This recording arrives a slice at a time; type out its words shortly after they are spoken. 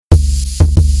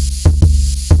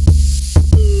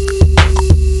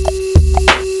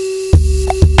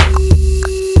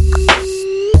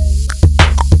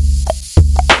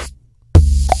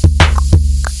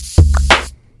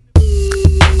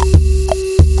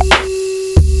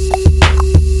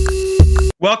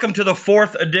Welcome to the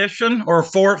fourth edition, or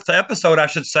fourth episode, I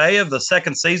should say, of the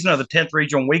second season of the 10th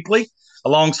Region Weekly.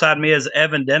 Alongside me is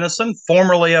Evan Dennison,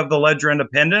 formerly of the Ledger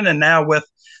Independent and now with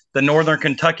the Northern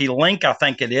Kentucky Link, I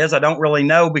think it is. I don't really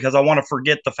know because I want to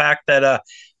forget the fact that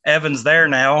Evan's there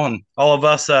now, and all of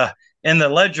us in the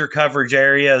Ledger coverage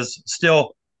area is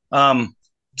still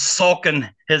sulking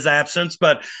his absence.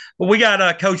 But we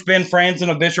got Coach Ben Franzen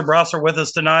of Bishop Rosser with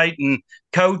us tonight. And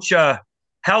Coach,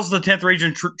 how's the 10th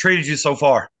region treated you so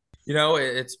far?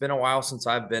 It's been a while since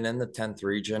I've been in the 10th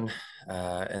region,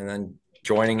 and then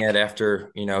joining it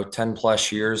after, 10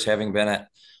 plus years, having been at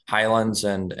Highlands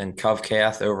and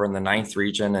Covcath over in the ninth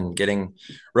region and getting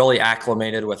really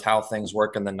acclimated with how things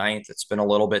work in the ninth. It's been a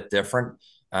little bit different.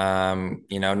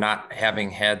 Not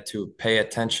having had to pay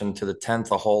attention to the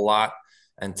 10th a whole lot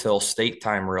until state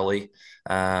time, really.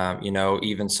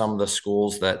 Even some of the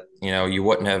schools that,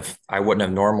 I wouldn't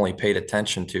have normally paid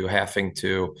attention to, having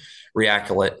to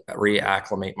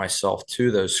reacclimate myself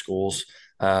to those schools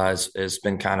has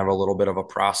been kind of a little bit of a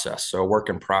process. So a work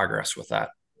in progress with that.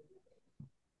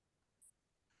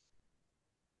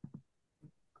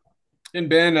 And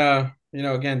Ben,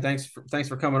 again, thanks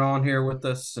for coming on here with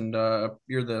us. And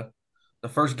you're the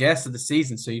first guest of the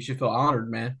season, so you should feel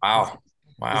honored, man. Wow. This is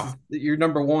Wow. you're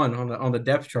number one on the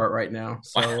depth chart right now.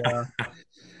 So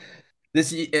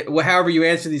however you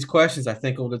answer these questions, I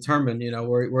think will determine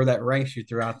where that ranks you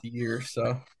throughout the year.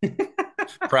 So,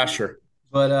 Pressure.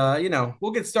 but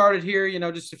we'll get started here.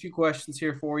 Just a few questions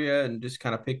here for you, and just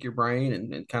kind of pick your brain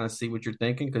and kind of see what you're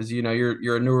thinking, because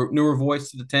you're a newer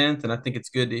voice to the 10th, and I think it's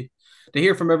good to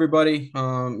hear from everybody.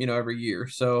 Every year.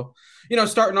 So,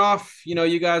 starting off,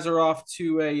 you guys are off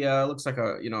to a looks like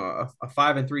a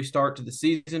 5-3 start to the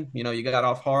season. You got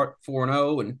off hard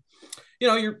 4-0, and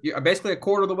you're basically a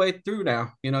quarter of the way through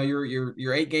now.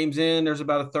 You're 8 games in. There's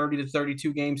about a 30 to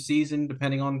 32 game season,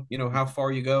 depending on how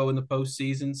far you go in the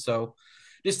postseason. So,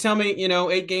 just tell me,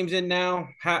 8 games in now,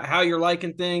 how you're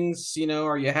liking things.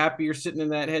 Are you happy you're sitting in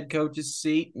that head coach's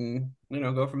seat, and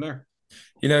go from there.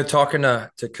 Talking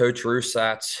to Coach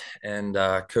Rusatz and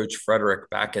Coach Frederick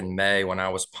back in May when I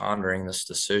was pondering this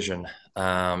decision,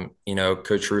 Coach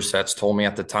Rusatz told me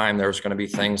at the time there was going to be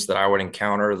things that I would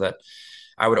encounter that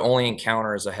I would only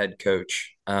encounter as a head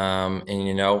coach. And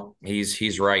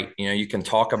he's right. You can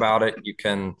talk about it, you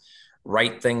can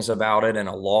write things about it in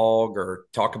a log or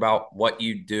talk about what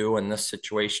you do in this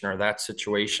situation or that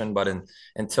situation, but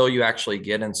until you actually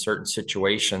get in certain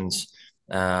situations,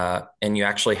 and you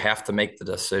actually have to make the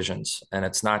decisions. And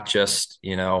it's not just,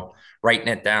 writing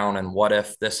it down and what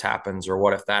if this happens or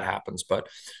what if that happens. But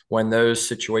when those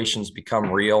situations become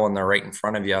real and they're right in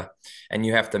front of you and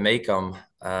you have to make them,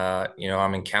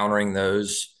 I'm encountering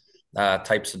those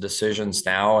types of decisions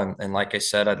now. And like I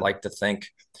said, I'd like to think,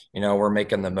 we're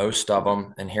making the most of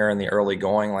them. And here in the early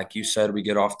going, like you said, we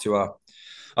get off to a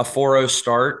 4-0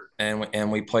 start,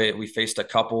 and we faced a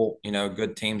couple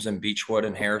good teams in Beechwood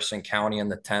and Harrison County in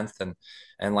the 10th,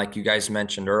 and like you guys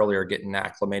mentioned earlier, getting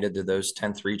acclimated to those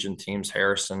 10th region teams,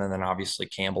 Harrison, and then obviously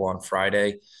Campbell on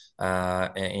Friday.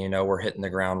 And we're hitting the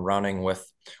ground running with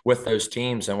those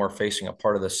teams, and we're facing a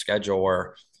part of the schedule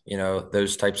where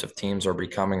those types of teams are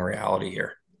becoming reality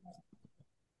here.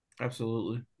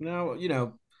 Absolutely. Now,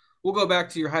 we'll go back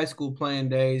to your high school playing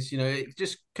days.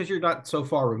 Just because you're not so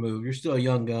far removed, you're still a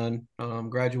young gun.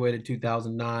 Graduated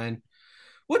 2009.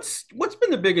 What's been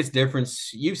the biggest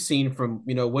difference you've seen from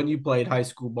when you played high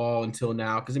school ball until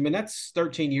now? Because I mean that's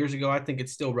 13 years ago. I think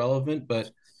it's still relevant, but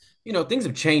things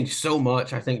have changed so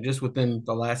much. I think just within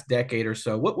the last decade or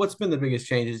so. What's been the biggest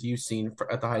changes you've seen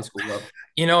at the high school level?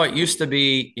 It used to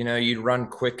be, you'd run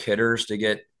quick hitters to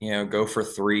get, go for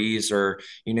threes, or,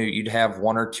 you'd have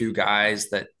one or two guys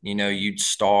that, you'd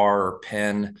star or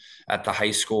pin at the high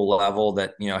school level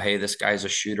that, hey, this guy's a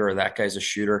shooter or that guy's a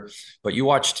shooter. But you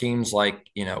watch teams like,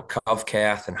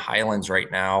 Covcath and Highlands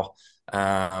right now,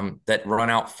 that run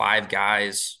out five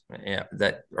guys,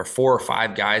 that are 4 or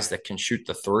 5 guys that can shoot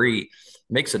the three.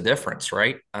 Makes a difference,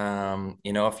 right?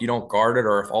 If you don't guard it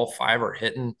or if all five are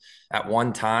hitting at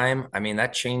one time, I mean,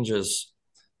 that changes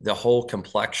the whole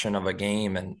complexion of a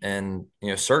game. And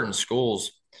certain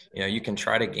schools, you can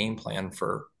try to game plan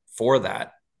for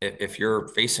that if you're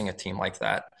facing a team like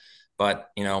that. But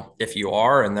if you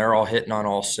are and they're all hitting on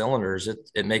all cylinders,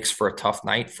 it makes for a tough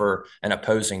night for an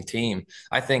opposing team.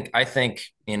 I think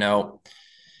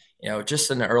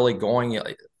just in the early going,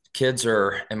 kids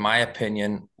are, in my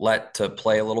opinion, let to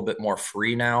play a little bit more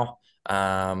free now.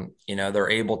 They're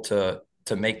able to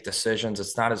make decisions.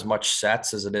 It's not as much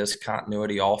sets as it is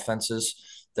continuity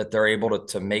offenses that they're able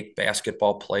to make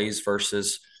basketball plays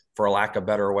versus for a lack of a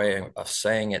better way of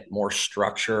saying it, more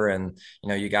structure. And,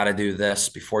 you got to do this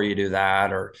before you do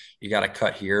that, or you got to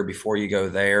cut here before you go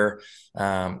there.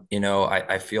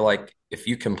 I feel like if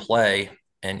you can play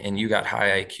and you got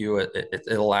high IQ, it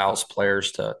allows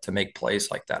players to make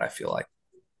plays like that, I feel like.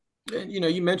 And,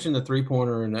 you mentioned the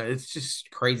 3-pointer, and it's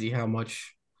just crazy how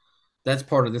much that's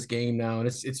part of this game now, and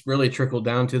it's really trickled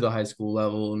down to the high school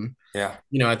level. And Yeah.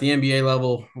 at the NBA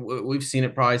level, we've seen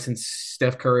it probably since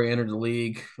Steph Curry entered the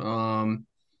league. I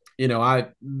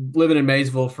living in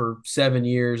Maysville for 7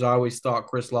 years. I always thought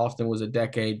Chris Lofton was a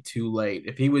decade too late.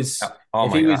 If he was, Yeah. Oh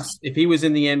my God. if he was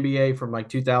in the NBA from like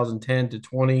 2010 to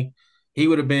 20, he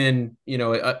would have been,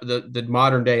 the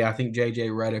modern day, I think, JJ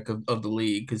Redick of the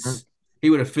league, because he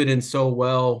would have fit in so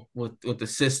well with the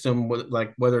system,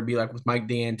 like whether it be like with Mike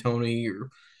D'Antoni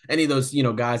or any of those,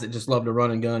 guys that just love to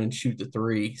run and gun and shoot the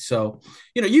three. So,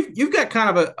 you've got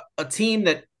kind of a team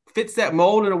that fits that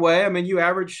mold in a way. I mean, you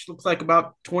average looks like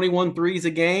about 21 threes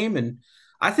a game. And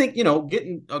I think,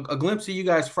 getting a glimpse of you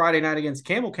guys Friday night against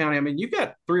Campbell County, I mean, you've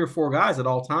got 3 or 4 guys at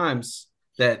all times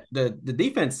that the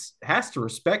defense has to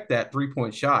respect that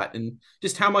 3-point shot, and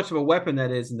just how much of a weapon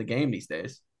that is in the game these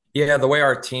days. Yeah, the way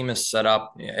our team is set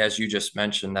up, as you just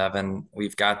mentioned, Evan,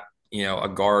 we've got, a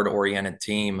guard-oriented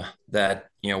team that,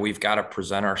 we've got to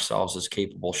present ourselves as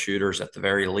capable shooters at the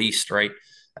very least, right?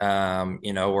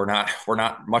 We're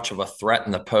not much of a threat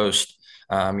in the post.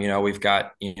 We've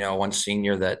got, one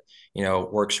senior that,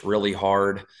 works really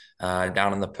hard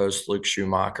down in the post, Luke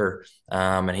Schumacher,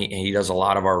 and he does a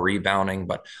lot of our rebounding.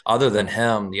 But other than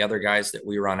him, the other guys that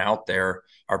we run out there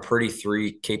are pretty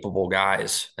 3 capable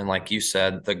guys. And like you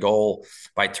said, the goal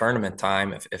by tournament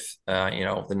time, if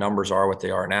the numbers are what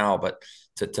they are now, but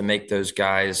to make those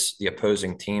guys, the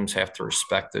opposing teams have to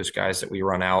respect those guys that we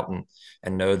run out,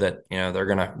 and know that, they're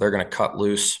gonna cut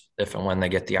loose if and when they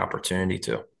get the opportunity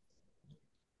to.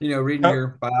 Reading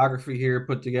your biography here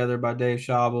put together by Dave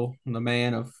Schaubel, the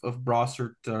man of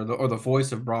Brossart, or the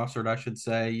voice of Brossart, I should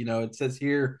say. It says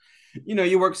here,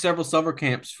 you worked several summer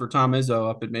camps for Tom Izzo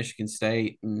up at Michigan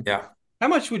State. And Yeah. how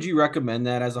much would you recommend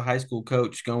that as a high school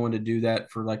coach, going to do that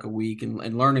for like a week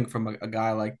and learning from a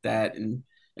guy like that? And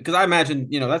because I imagine,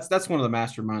 that's one of the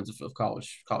masterminds of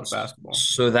college basketball.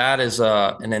 So that is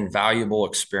an invaluable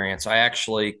experience. I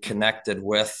actually connected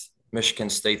with Michigan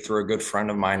State through a good friend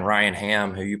of mine, Ryan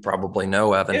Ham, who you probably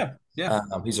know, Evan. Yeah. Yeah.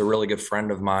 He's a really good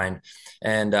friend of mine.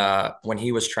 And when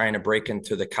he was trying to break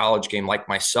into the college game, like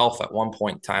myself, at one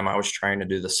point in time, I was trying to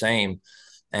do the same.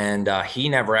 And he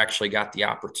never actually got the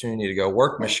opportunity to go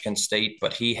work Michigan State,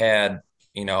 but he had,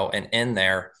 an in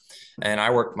there. And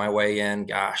I worked my way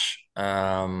in,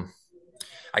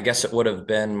 I guess it would have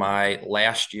been my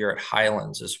last year at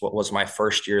Highlands is what was my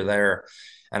first year there.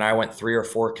 And I went 3 or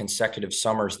 4 consecutive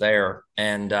summers there.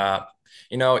 And,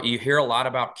 you hear a lot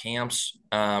about camps,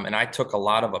 and I took a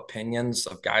lot of opinions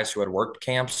of guys who had worked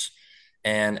camps.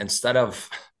 And instead of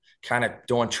kind of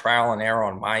doing trial and error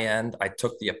on my end, I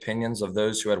took the opinions of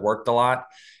those who had worked a lot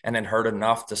and then heard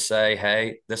enough to say,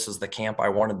 hey, this is the camp I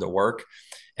wanted to work.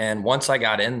 And once I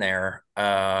got in there,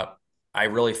 I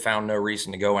really found no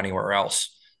reason to go anywhere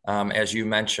else. As you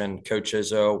mentioned, Coach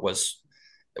Izzo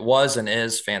was and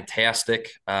is fantastic.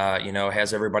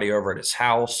 Has everybody over at his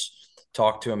house,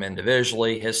 talk to him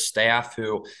individually. His staff,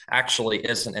 who actually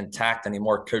isn't intact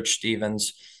anymore, Coach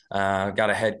Stevens got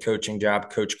a head coaching job.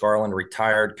 Coach Garland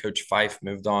retired. Coach Fife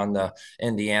moved on to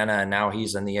Indiana, and now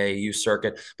he's in the AAU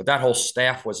circuit. But that whole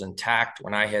staff was intact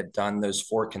when I had done those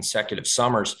 4 consecutive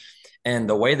summers. And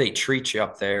the way they treat you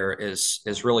up there is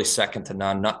really second to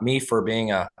none. Not me for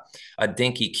being a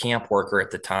dinky camp worker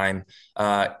at the time.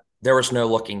 There was no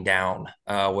looking down,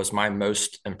 was my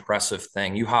most impressive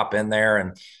thing. You hop in there,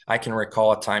 and I can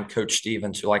recall a time Coach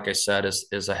Stevens, who, like I said,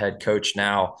 is a head coach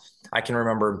now. I can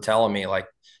remember him telling me, like,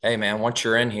 hey man, once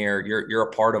you're in here, you're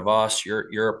a part of us.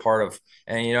 You're a part of,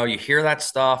 and you hear that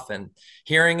stuff, and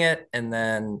hearing it and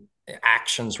then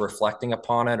actions reflecting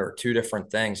upon it are 2 different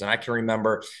things. And I can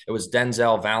remember it was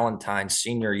Denzel Valentine's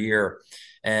senior year,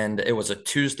 and it was a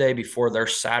Tuesday before their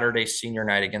Saturday senior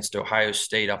night against Ohio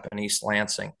State up in East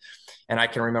Lansing. And I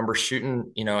can remember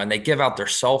shooting, and they give out their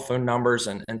cell phone numbers,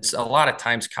 and a lot of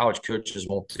times college coaches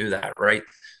won't do that, right?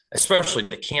 Especially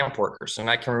the camp workers. And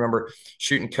I can remember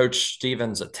shooting Coach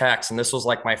Stevens a text, and this was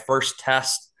like my first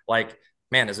test, like,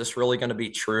 man, is this really going to be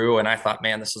true? And I thought,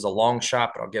 man, this is a long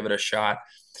shot, but I'll give it a shot.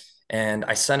 And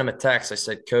I sent him a text. I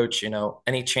said, Coach,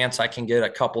 any chance I can get a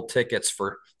couple tickets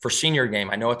for senior game?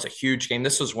 I know it's a huge game.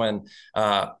 This was when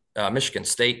Michigan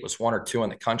State was 1 or 2 in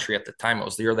the country at the time. It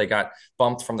was the year they got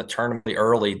bumped from the tournament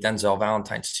early, Denzel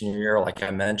Valentine's senior year, like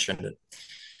I mentioned.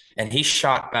 And he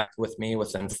shot back with me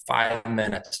within 5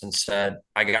 minutes and said,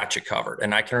 I got you covered.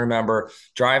 And I can remember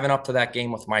driving up to that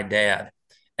game with my dad,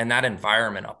 and that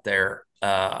environment up there.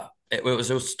 It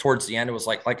was towards the end. It was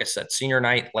like I said, senior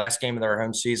night, last game of their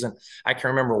home season. I can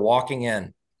remember walking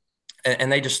in,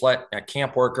 and they just let a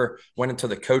camp worker went into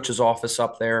the coach's office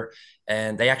up there,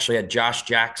 and they actually had Josh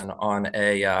Jackson on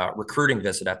a recruiting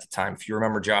visit at the time. If you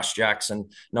remember, Josh Jackson,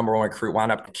 #1 recruit,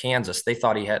 wound up in Kansas. They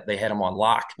thought they had him on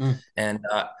lock, and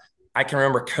I can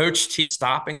remember Coach T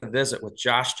stopping the visit with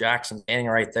Josh Jackson standing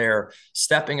right there,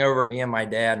 stepping over me and my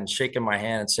dad and shaking my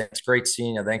hand and saying, "It's great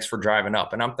seeing you. Thanks for driving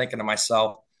up." And I'm thinking to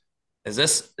myself, is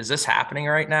this happening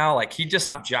right now? Like, he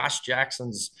just Josh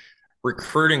Jackson's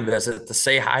recruiting visit to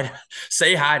say hi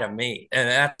to me. And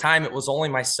at that time, it was only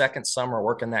my second summer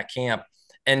working that camp.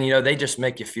 And, they just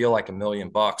make you feel like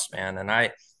 $1,000,000, man. And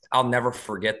I'll never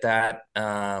forget that.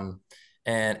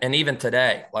 And even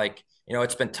today, like,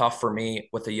 it's been tough for me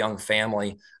with a young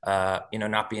family,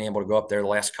 not being able to go up there the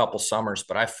last couple summers,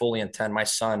 but I fully intend. My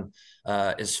son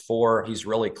is 4. He's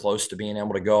really close to being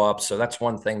able to go up. So that's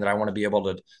one thing that I want to be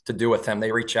able to do with him.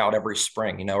 They reach out every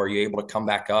spring, are you able to come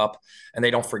back up? And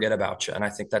they don't forget about you. And I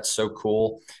think that's so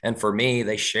cool. And for me,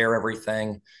 they share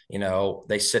everything.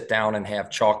 They sit down and have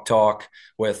chalk talk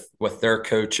with their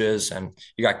coaches, and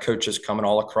you got coaches coming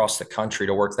all across the country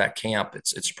to work that camp.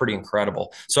 It's pretty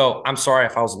incredible. So I'm sorry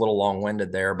if I was a little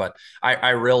long-winded there, but I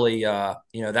really,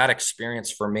 that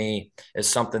experience for me is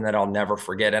something that I'll never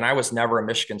forget. And I was never a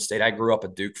Michigan State. I grew up a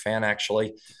Duke fan,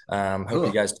 actually. Hope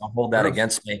you guys don't hold that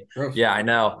against me. Yeah, I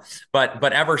know.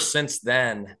 But ever since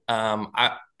then,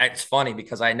 it's funny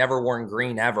because I never worn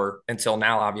green ever until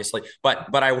now, obviously.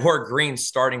 But I wore green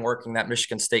starting working that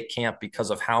Michigan State camp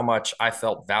because of how much I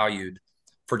felt valued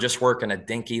for just working a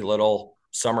dinky little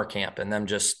summer camp. And them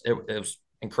it was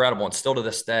incredible. And still to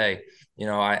this day,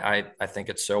 I think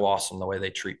it's so awesome the way they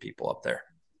treat people up there.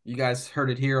 You guys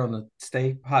heard it here on the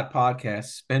Stay Hot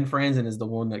podcast. Ben Franzen is the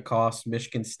one that cost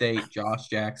Michigan State Josh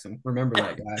Jackson. Remember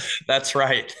that, guy. That's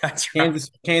right. That's right.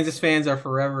 Kansas fans are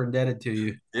forever indebted to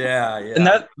you. Yeah. And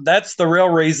that's the real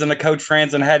reason that Coach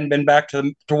Franzen hadn't been back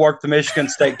to work the Michigan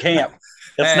State camp.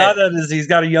 It's not that he's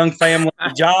got a young family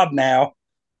job now.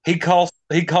 He calls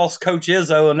Coach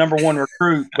Izzo a #1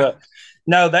 recruit. But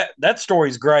no, that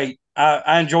story's great.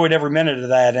 I enjoyed every minute of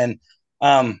that. And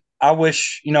I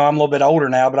wish, I'm a little bit older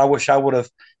now, but I wish I would have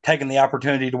taken the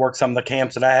opportunity to work some of the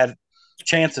camps that I had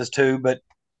chances to. But,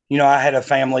 I had a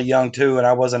family young too, and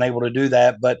I wasn't able to do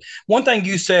that. But one thing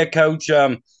you said, Coach,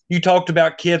 you talked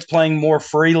about kids playing more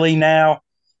freely now.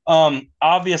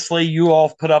 Obviously, you all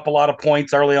put up a lot of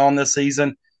points early on this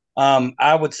season.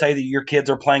 I would say that your kids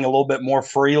are playing a little bit more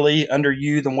freely under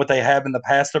you than what they have in the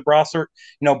past at Brossart.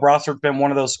 Brossart's been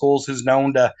one of those schools who's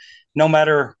known to, no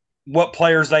matter what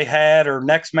players they had or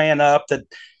next man up, that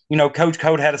Coach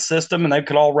Code had a system and they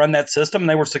could all run that system, and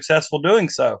they were successful doing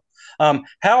so.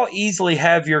 How easily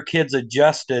have your kids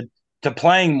adjusted to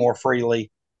playing more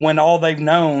freely when all they've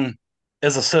known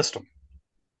is a system?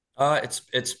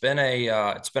 It's been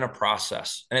a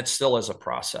process, and it still is a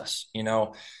process.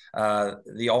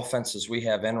 The offenses we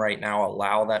have in right now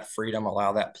allow that freedom,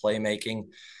 allow that playmaking,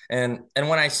 and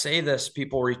when I say this,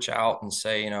 people reach out and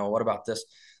say, what about this?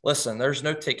 Listen, there's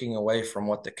no taking away from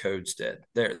what the Codes did.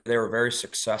 They were very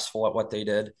successful at what they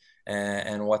did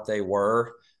and what they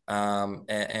were. And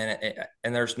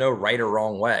there's no right or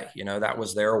wrong way. That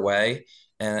was their way.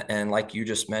 And like you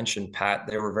just mentioned, Pat,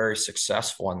 they were very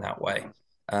successful in that way.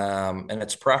 And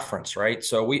it's preference, right?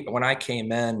 So when I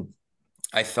came in,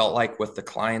 I felt like with the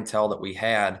clientele that we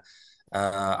had,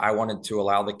 I wanted to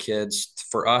allow the kids,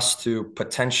 for us to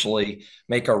potentially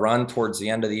make a run towards the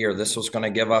end of the year. This was going to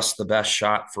give us the best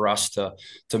shot for us to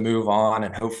move on,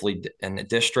 and hopefully in the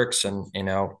districts, and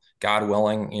God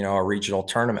willing, a regional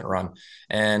tournament run.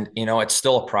 And it's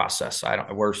still a process.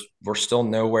 We're still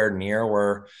nowhere near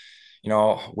where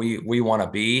we want to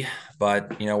be,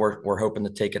 but we're hoping to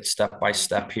take it step by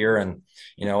step here, and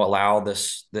allow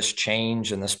this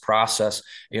change and this process.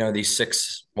 These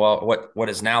six, what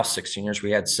is now 6 seniors.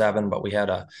 We had 7, but we had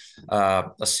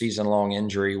a season long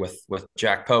injury with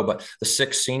Jack Poe. But the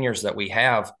 6 seniors that we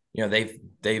have,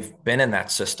 they've been in that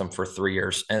system for 3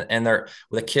 years, and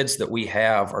the kids that we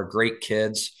have are great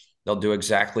kids. They'll do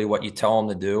exactly what you tell them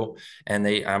to do, and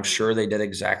I'm sure they did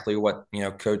exactly what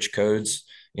Coach Codes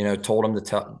told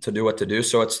them to do what to do.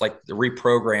 So it's like the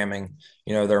reprogramming,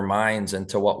 their minds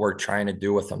into what we're trying to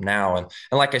do with them now. And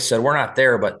like I said, we're not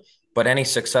there, but any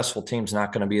successful team's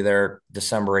not going to be there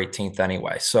December 18th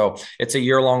anyway. So it's a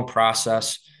year-long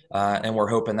process, and we're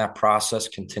hoping that process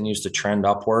continues to trend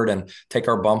upward and take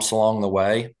our bumps along the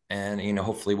way. And,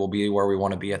 hopefully we'll be where we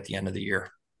want to be at the end of the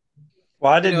year.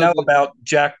 Well, I You didn't know, know about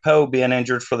Jack Poe being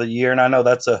injured for the year, and I know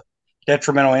that's a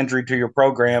detrimental injury to your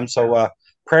program. So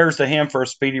prayers to him for a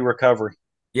speedy recovery.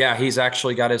 Yeah, he's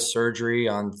actually got his surgery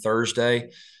on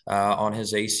Thursday on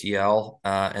his ACL,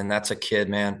 and that's a kid,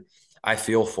 man. I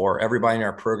feel for everybody in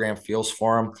our program feels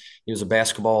for him. He was a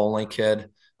basketball only kid,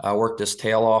 worked his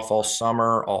tail off all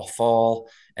summer, all fall,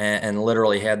 and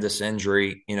literally had this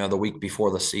injury, the week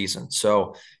before the season.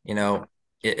 So,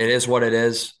 it is what it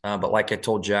is. But like I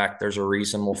told Jack, there's a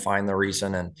reason. We'll find the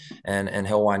reason, and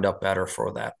he'll wind up better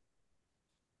for that.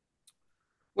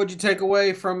 what'd you take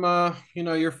away from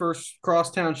your first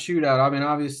crosstown shootout? I mean,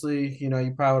 obviously, you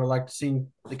probably would have liked to see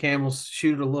the Camels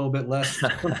shoot a little bit less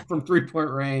from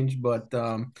 3-point range, but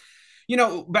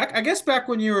back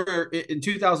when you were in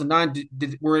 2009,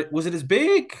 was it as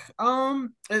big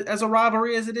as a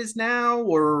rivalry as it is now,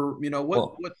 or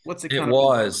Well, what's it it kind of been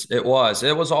like? was, it was,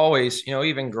 it was always,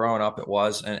 even growing up, it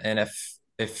was. And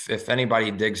if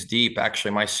anybody digs deep,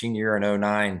 actually, my senior year in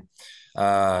 '09,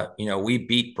 we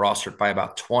beat Brossart by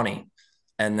about 20,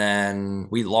 and then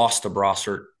we lost to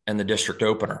Brossart in the district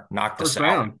opener, knocked us First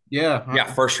out. round? Yeah. Yeah,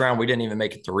 first round, we didn't even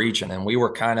make it to region, and we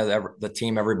were kind of the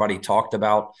team everybody talked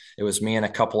about. It was me and a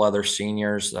couple other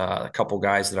seniors, a couple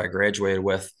guys that I graduated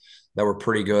with that were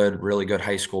pretty good, really good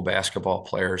high school basketball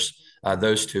players.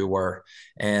 Those two were,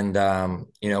 and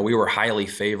we were highly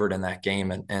favored in that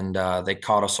game, and they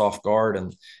caught us off guard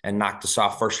and knocked us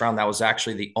off first round. That was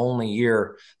actually the only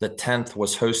year the 10th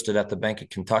was hosted at the Bank of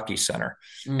Kentucky Center,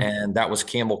 Mm. and that was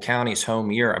Campbell County's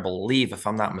home year, I believe, if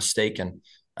I'm not mistaken.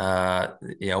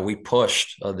 We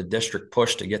pushed, the district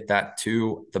pushed to get that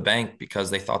to the bank because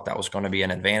they thought that was going to be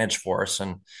an advantage for us.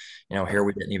 And, here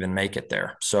we didn't even make it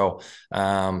there. So,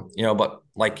 but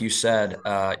like you said,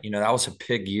 that was a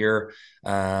big year.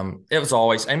 It was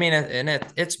always, I mean, and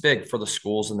it's big for the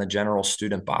schools and the general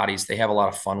student bodies. They have a lot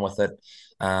of fun with it.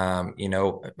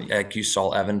 Like you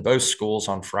saw, Evan, both schools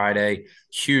on Friday,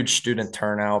 huge student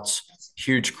turnouts,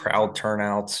 huge crowd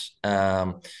turnouts.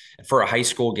 For a high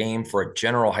school game, for a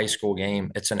general high school game,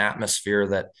 it's an atmosphere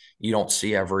that you don't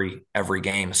see every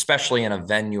game, especially in a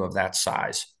venue of that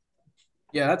size.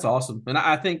 Yeah, that's awesome. And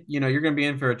I think, you're going to be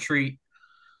in for a treat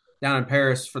down in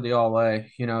Paris for the All A,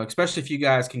 especially if you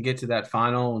guys can get to that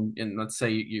final and let's say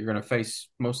you're going to face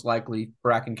most likely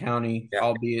Bracken County, Yeah.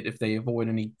 albeit if they avoid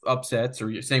any upsets or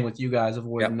you're saying with you guys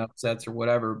avoiding Yep. upsets or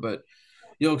whatever, but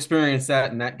you'll experience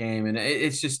that in that game. And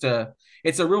it's a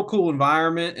real cool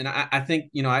environment. And I think,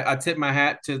 I tip my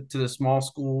hat to the small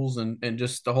schools and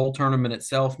just the whole tournament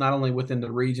itself, not only within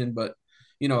the region, but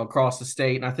across the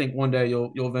state. And I think one day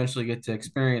you'll eventually get to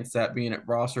experience that being at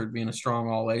Brossard, being a strong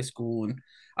all A school. And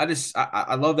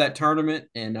I love that tournament.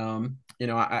 And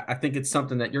I think it's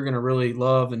something that you're going to really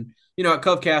love. And at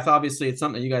Covcath, obviously it's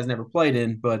something that you guys never played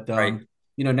in, but Right.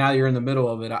 now you're in the middle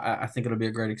of it. I think it'll be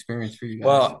a great experience for you guys.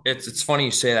 Well, it's funny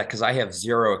you say that because I have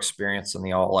zero experience in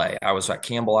the All A. I was at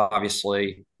Campbell,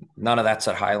 obviously. None of that's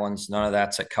at Highlands. None of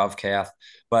that's at Covcath.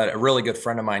 But a really good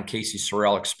friend of mine, Casey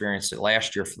Sorrell, experienced it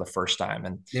last year for the first time.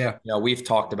 And, Yeah. we've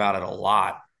talked about it a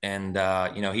lot. And,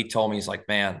 he told me, he's like,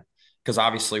 man, because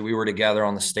obviously we were together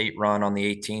on the state run on the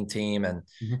 18 team. And,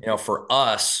 Mhm. for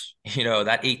us,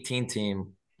 that 18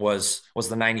 team was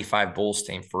the 95 Bulls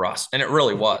team for us. And it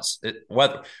really was.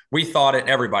 Whether we thought it,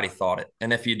 everybody thought it.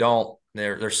 And if you don't,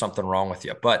 there's something wrong with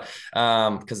you. But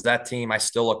because that team, I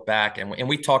still look back and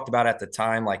we talked about at the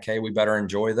time, like, hey, we better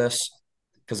enjoy this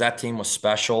because that team was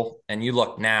special. And you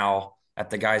look now at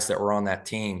the guys that were on that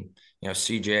team,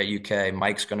 CJ at UK,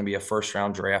 Mike's going to be a first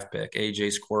round draft pick,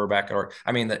 AJ's quarterback. Or,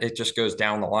 I mean, it just goes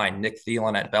down the line. Nick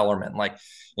Thielen at Bellarmine. Like,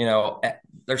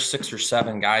 there's 6 or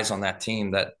 7 guys on that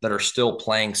team that are still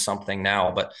playing something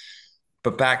now.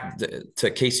 But back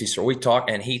to Casey, so we talked,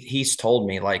 and he's told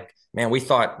me, like, man, we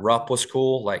thought Rupp was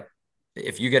cool. Like,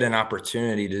 if you get an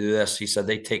opportunity to do this, he said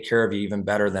they take care of you even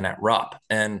better than at Rupp.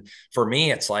 And for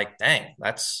me, it's like, dang,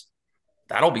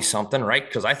 that'll be something, right?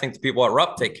 Because I think the people at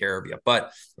Rupp take care of you.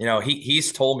 But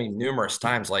he's told me numerous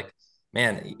times, like,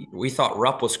 man, we thought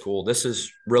Rupp was cool. This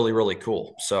is really, really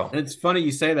cool. So And it's funny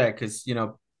you say that because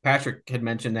Patrick had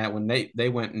mentioned that when they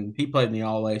went and he played in the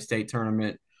All A state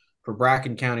tournament for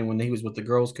Bracken County when he was with the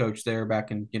girls coach there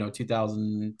back in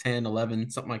 2010, 11,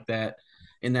 something like that,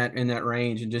 in that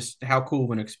range, and just how cool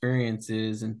of an experience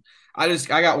is. And I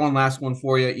got one last one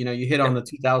for you. You hit on yeah. the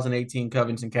 2018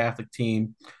 Covington Catholic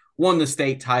team, won the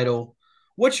state title.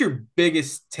 What's your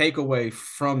biggest takeaway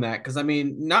from that? Because I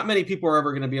mean, not many people are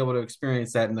ever going to be able to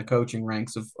experience that in the coaching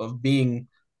ranks of being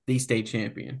the state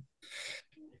champion.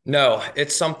 No,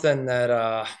 it's something that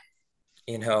I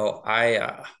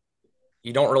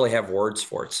you don't really have words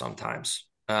for it sometimes.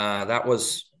 That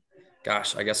was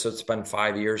gosh, I guess it's been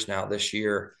 5 years now this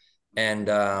year. And,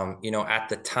 at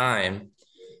the time,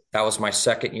 that was my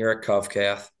second year at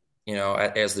Covcath,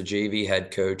 as the JV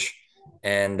head coach.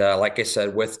 And like I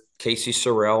said, with Casey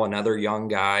Sorrell, another young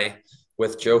guy,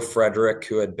 with Joe Frederick,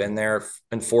 who had been there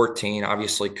in 14.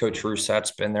 Obviously, Coach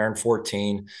Roussette's been there in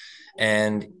 14.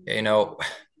 And,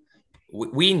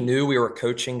 we knew we were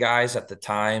coaching guys at the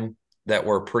time that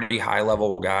were pretty high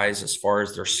level guys as far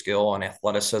as their skill and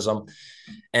athleticism.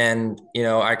 And,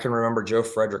 I can remember Joe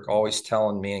Frederick always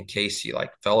telling me and Casey,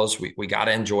 like, fellas, we got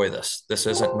to enjoy this. This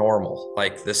isn't normal.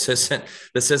 Like, this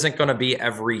isn't going to be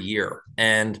every year.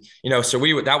 And, so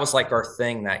that was like our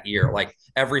thing that year. Like,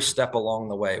 every step along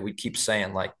the way, we keep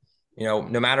saying, like, no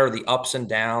matter the ups and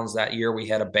downs. That year we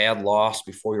had a bad loss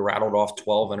before we rattled off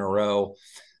 12 in a row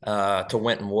to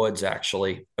Winton Woods,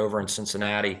 actually, over in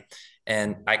Cincinnati.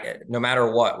 And no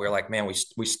matter what, we're like, man,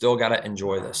 we still got to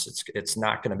enjoy this. It's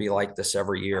not going to be like this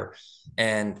every year.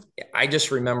 And I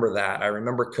just remember that. I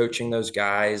remember coaching those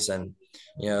guys, and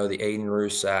the Aiden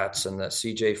Roussettes and the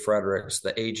CJ Fredericks,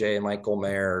 the AJ and Michael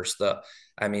Mayers, the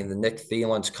Nick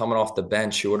Thielens coming off the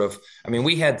bench.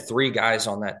 We had 4 guys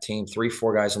on that team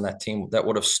that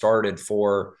would have started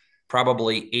for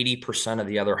probably 80% of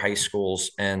the other high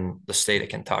schools in the state of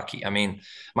Kentucky.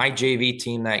 My JV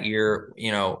team that year,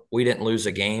 we didn't lose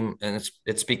a game, and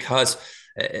it's because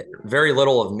very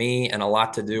little of me and a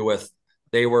lot to do with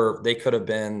they could have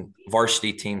been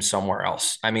varsity teams somewhere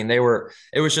else.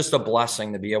 It was just a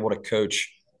blessing to be able to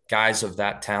coach guys of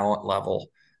that talent level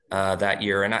that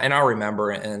year. And I'll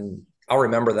remember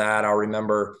that. I'll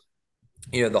remember,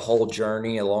 the whole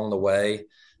journey along the way.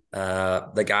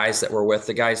 The guys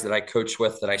that I coach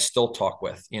with, that I still talk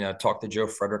with, talk to Joe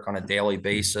Frederick on a daily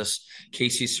basis,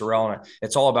 Casey Sorrell. And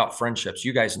it's all about friendships.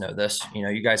 You guys know this,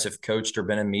 you guys have coached or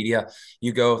been in media.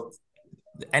 You go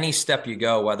any step you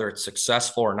go, whether it's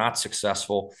successful or not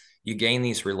successful, you gain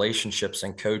these relationships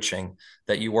in coaching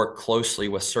that you work closely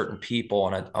with certain people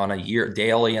on a year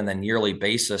daily and then yearly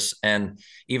basis. And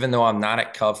even though I'm not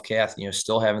at Covcath,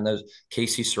 still having those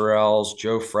Casey Sorrells,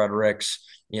 Joe Fredericks,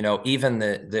 even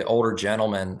the older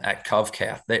gentlemen at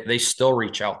Covcath, they still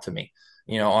reach out to me,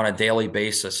 on a daily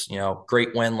basis.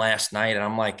 Great win last night. And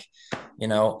I'm like,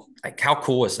 how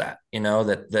cool is that?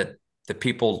 That the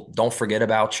people don't forget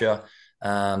about you,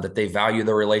 that they value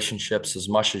the relationships as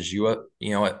much as you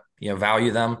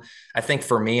value them. I think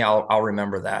for me, I'll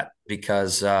remember that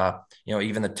because,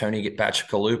 even the Tony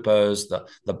Pachakalupos,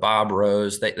 the Bob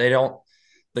Rose, they don't,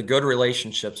 the good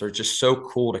relationships are just so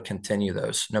cool to continue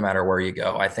those no matter where you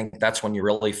go. I think that's when you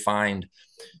really find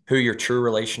who your true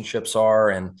relationships are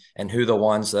and who the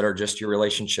ones that are just your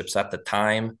relationships at the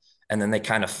time. And then they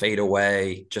kind of fade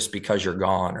away just because you're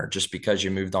gone or just because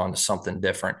you moved on to something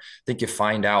different. I think you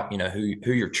find out,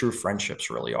 who your true friendships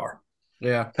really are.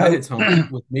 Yeah. That hits home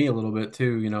with me a little bit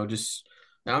too, just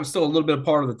I'm still a little bit a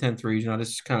part of the 10th region. I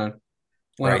just kind of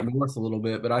went up north a little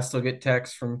bit, but I still get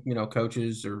texts from,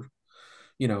 coaches or,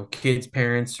 kids'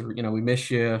 parents, or, we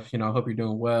miss you, I hope you're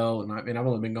doing well. And I've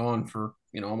only been gone for,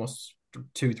 almost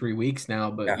 2-3 weeks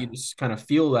now, but you just kind of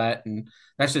feel that. And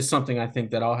that's just something I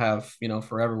think that I'll have,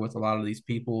 forever with a lot of these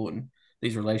people, and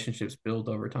these relationships build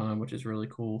over time, which is really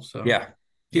cool. So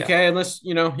TK, unless,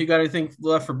 you got anything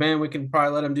left for Ben, we can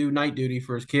probably let him do night duty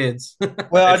for his kids.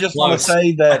 Well, I just want to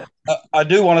say that I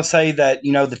do want to say that, the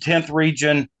 10th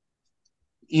region,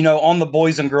 on the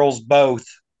boys and girls both,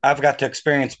 I've got to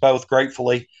experience both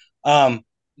gratefully.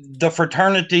 The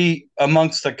fraternity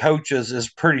amongst the coaches is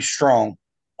pretty strong.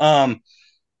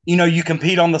 You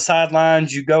compete on the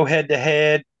sidelines, you go head to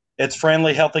head. It's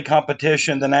friendly, healthy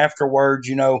competition. Then afterwards,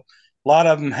 a lot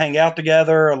of them hang out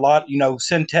together, a lot,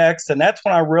 send texts. And that's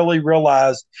when I really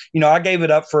realized, I gave it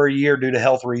up for a year due to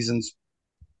health reasons.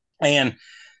 And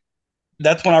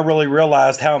that's when I really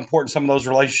realized how important some of those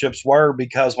relationships were,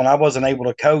 because when I wasn't able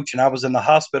to coach and I was in the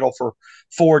hospital for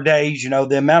 4 days,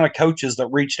 the amount of coaches that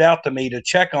reached out to me to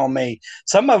check on me,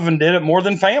 some of them did it more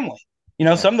than family.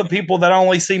 Some of the people that I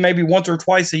only see maybe once or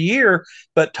twice a year,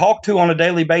 but talk to on a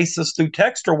daily basis through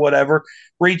text or whatever,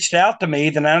 reached out to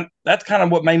me. Then that's kind of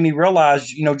what made me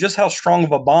realize, just how strong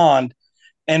of a bond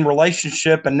and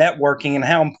relationship and networking and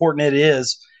how important it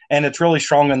is. And it's really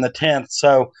strong in the 10th.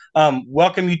 So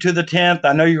welcome you to the 10th.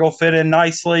 I know you're going to fit in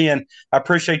nicely, and I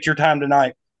appreciate your time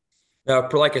tonight.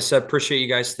 Like I said, appreciate you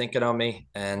guys thinking on me.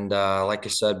 And like I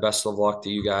said, best of luck to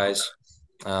you guys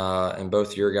and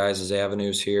both your guys'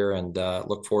 avenues here, and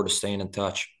look forward to staying in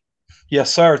touch.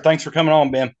 Yes, sir. Thanks for coming on,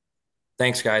 Ben.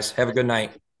 Thanks, guys. Have a good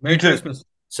night. Merry Christmas.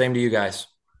 Same to you guys.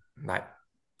 Bye.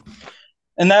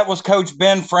 And that was Coach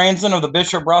Ben Franzen of the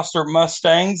Bishop Brossart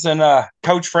Mustangs. And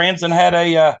Coach Franzen had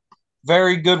a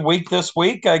very good week this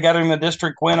week. I got him a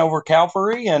district win over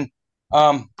Calvary and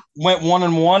went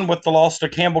 1-1 with the loss to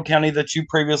Campbell County that you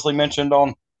previously mentioned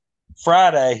on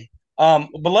Friday. But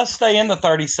let's stay in the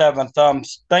 37th.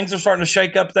 Things are starting to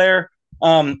shake up there.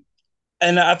 And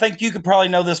I think you could probably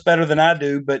know this better than I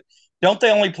do, but don't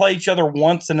they only play each other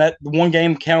once and that one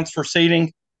game counts for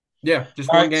seeding? Yeah, just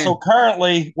All one right. game. So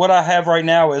currently, what I have right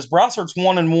now is Brossard's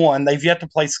 1-1. They've yet to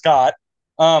play Scott.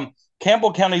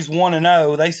 Campbell County's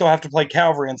 1-0. They still have to play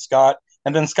Calvary and Scott.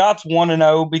 And then Scott's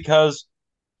 1-0 because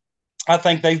I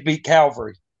think they've beat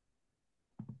Calvary.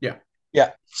 Yeah.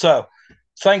 Yeah. So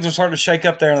things are starting to shake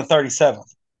up there in the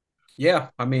 37th. Yeah,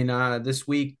 I mean, this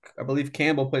week I believe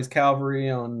Campbell plays Calvary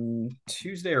on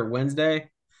Tuesday or Wednesday.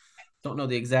 Don't know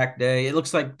the exact day. It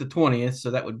looks like the 20th,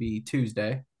 so that would be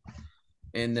Tuesday.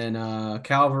 And then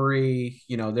Calvary,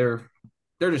 they're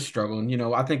just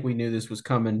struggling. I think we knew this was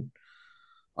coming.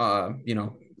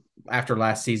 After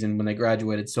last season when they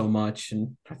graduated so much,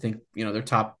 and I think their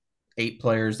top 8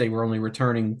 players, they were only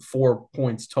returning 4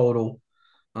 points total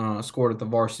scored at the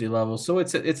varsity level. So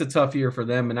it's a tough year for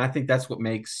them, and I think that's what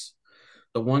makes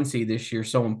the 1 seed this year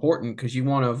so important because you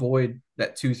want to avoid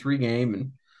that 2-3 game,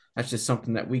 and that's just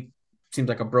something that we seems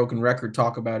like a broken record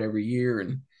talk about every year.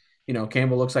 And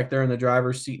Campbell looks like they're in the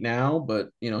driver's seat now, but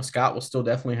Scott will still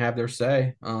definitely have their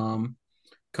say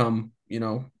come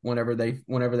whenever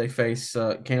they face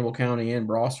Campbell County and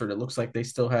Brossard. It looks like they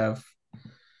still have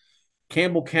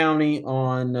Campbell County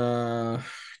on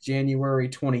January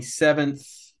 27th,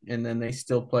 and then they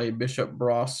still play Bishop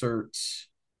Brossart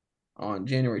on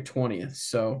January 20th.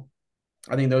 So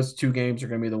I think those 2 games are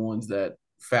going to be the ones that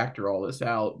factor all this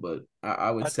out. But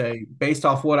I would say, based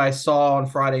off what I saw on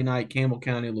Friday night, Campbell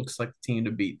County looks like the team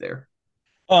to beat there.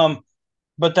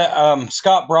 But that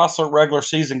Scott Brossart regular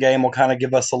season game will kind of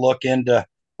give us a look into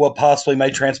what possibly may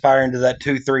transpire into that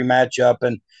 2-3 matchup.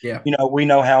 And, yeah, we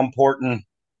know how important,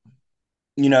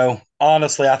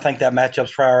 honestly, I think that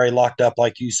matchup's probably already locked up,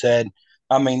 like you said.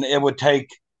 I mean, it would take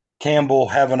Campbell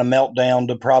having a meltdown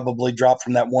to probably drop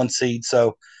from that 1 seed.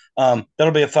 So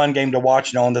that'll be a fun game to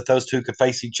watch, knowing that those two could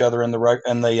face each other in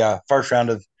the first round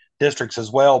of districts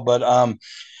as well. But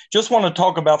just want to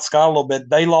talk about Scott a little bit.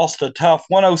 They lost a tough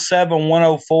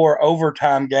 107-104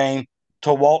 overtime game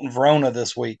to Walton Verona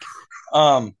this week.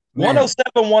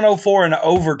 107-104 in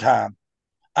overtime.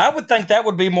 I would think that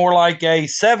would be more like a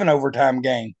 7 overtime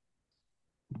game.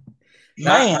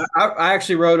 Man, I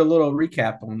actually wrote a little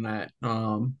recap on that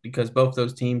because both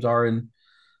those teams are in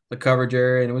the coverage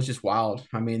area, and it was just wild.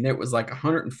 I mean, there was like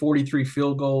 143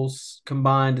 field goals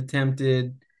combined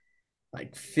attempted,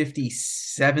 like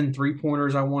 57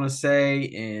 3-pointers, I want to say,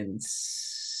 and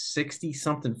 60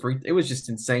 something free. It was just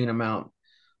insane amount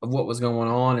of what was going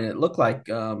on, and it looked like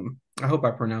I hope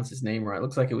I pronounced his name right. It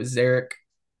looks like it was Sarek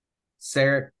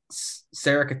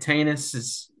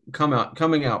Katanis'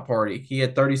 coming out party. He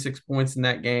had 36 points in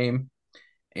that game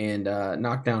and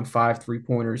knocked down 5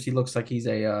 3-pointers. He looks like he's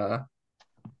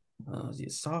is he a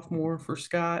sophomore for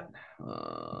Scott?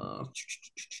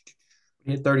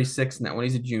 He had 36 in that one.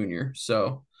 He's a junior.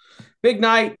 So big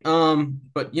night.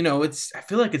 But I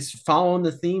feel like it's following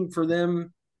the theme for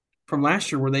them from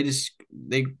last year where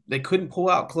they couldn't pull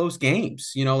out close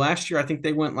games. Last year I think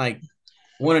they went like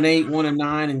 1-8,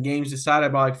 1-9 in games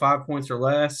decided by like 5 points or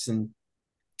less. And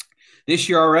this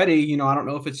year already, I don't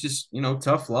know if it's just,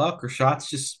 tough luck or shots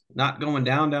just not going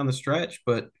down the stretch,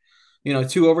 but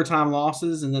 2 overtime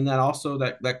losses, and then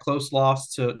that close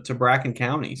loss to Bracken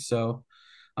County. So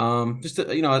just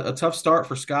a tough start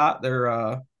for Scott.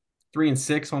 They're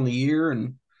 3-6 on the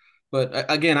year,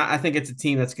 but again, I think it's a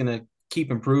team that's going to keep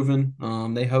improving.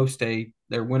 They host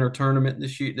their winter tournament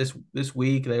this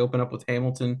week. They open up with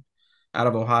Hamilton out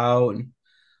of Ohio, and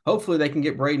hopefully they can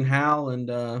get Braden Howell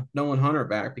and Nolan Hunter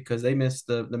back because they missed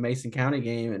the Mason County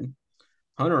game. And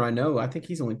Hunter, I think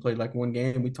he's only played like 1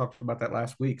 game. We talked about that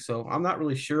last week. So I'm not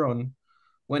really sure on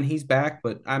when he's back,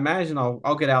 but I imagine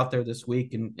I'll get out there this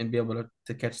week and be able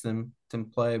to catch them to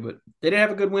play. But they did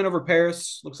have a good win over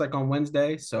Paris, looks like on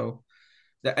Wednesday. So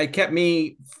it kept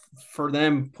me for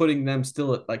them putting them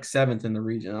still at like 7th in the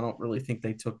region. I don't really think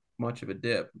they took much of a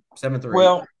dip, 7th or 8th.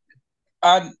 Well,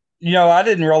 I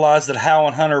didn't realize that Howell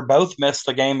and Hunter both missed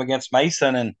the game against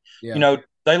Mason, and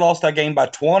they lost that game by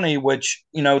 20, which,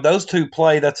 those two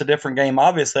play. That's a different game,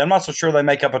 obviously. I'm not so sure they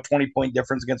make up a 20-point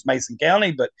difference against Mason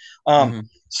County, but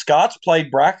Scott's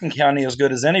played Bracken County as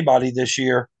good as anybody this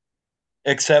year,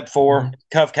 except for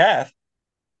Cove Cath.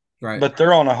 Right. But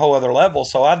they're on a whole other level.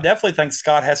 So I definitely think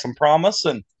Scott has some promise,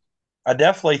 and I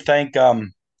definitely think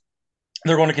they're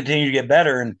going to continue to get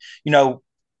better. And,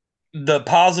 the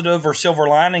positive or silver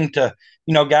lining to,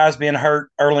 guys being hurt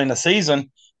early in the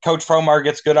season, Coach Fromeyer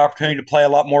gets good opportunity to play a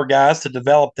lot more guys to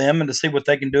develop them and to see what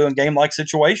they can do in game like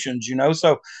situations.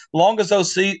 So long as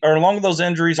long as those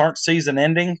injuries aren't season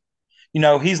ending,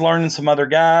 he's learning some other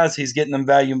guys. He's getting them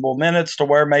valuable minutes to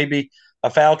where maybe a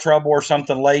foul trouble or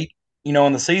something late,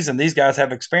 in the season, these guys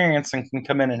have experience and can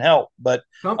come in and help. But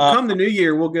come the new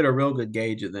year, we'll get a real good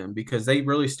gauge of them because they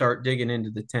really start digging into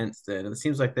the tents then. And it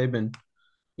seems like they've been,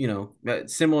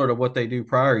 similar to what they do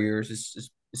prior years.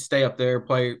 Is stay up there,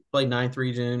 play ninth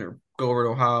region or go over to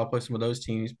Ohio, play some of those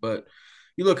teams. But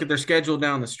you look at their schedule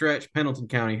down the stretch: Pendleton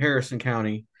County, Harrison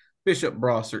County, Bishop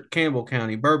Brossart, Campbell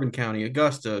County, Bourbon County,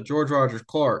 Augusta, George Rogers,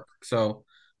 Clark. So,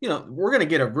 we're going to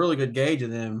get a really good gauge of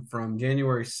them from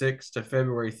January 6th to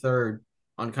February 3rd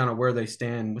on kind of where they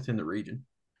stand within the region.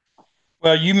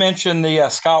 Well, you mentioned the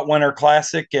Scott Winter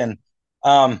Classic, and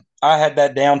I had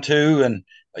that down too. And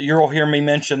you'll hear me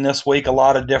mention this week a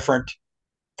lot of different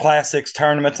classics,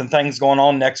 tournaments, and things going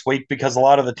on next week because a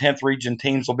lot of the 10th region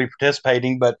teams will be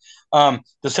participating. But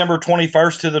December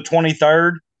 21st to the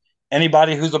 23rd,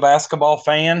 anybody who's a basketball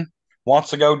fan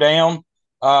wants to go down,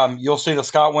 you'll see the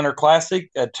Scott Winter Classic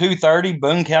at 2:30.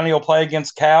 Boone County will play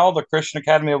against Cal, the Christian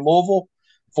Academy of Louisville.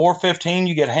 4:15,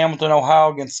 you get Hamilton,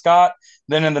 Ohio against Scott.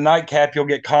 Then in the nightcap, you'll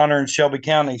get Connor and Shelby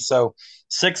County. So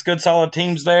 6 good, solid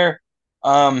teams there.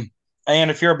 And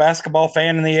if you're a basketball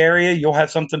fan in the area, you'll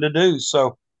have something to do.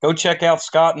 So go check out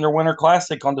Scott and their Winter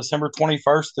Classic on December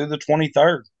 21st through the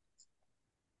 23rd.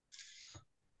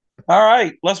 All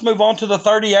right, let's move on to the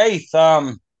 38th.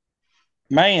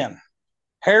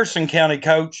 Harrison County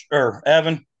coach, or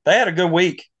Evan, they had a good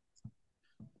week.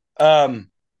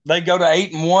 They go to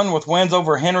 8-1 with wins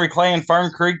over Henry Clay and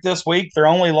Fern Creek this week. Their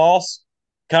only loss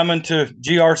coming to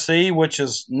GRC, which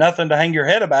is nothing to hang your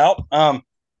head about.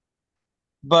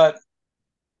 But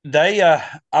I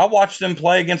watched them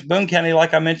play against Boone County,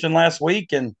 like I mentioned last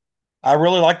week, and I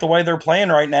really like the way they're playing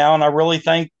right now, and I really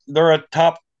think they're a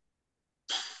top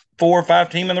 4 or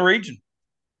 5 team in the region.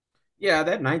 Yeah,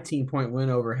 that 19-point win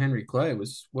over Henry Clay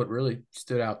was what really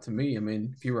stood out to me. I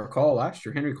mean, if you recall last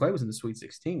year, Henry Clay was in the Sweet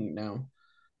 16. Now,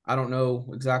 I don't know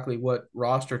exactly what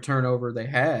roster turnover they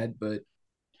had, but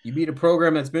you beat a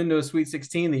program that's been to a Sweet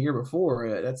 16 the year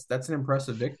before. That's an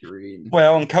impressive victory.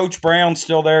 Well, and Coach Brown's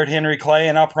still there at Henry Clay,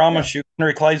 and I promise you,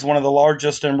 Henry Clay is one of the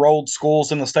largest enrolled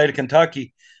schools in the state of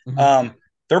Kentucky. Mm-hmm.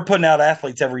 They're putting out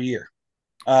athletes every year.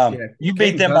 You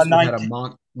beat them by 19. Had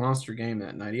a monster game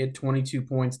that night. He had 22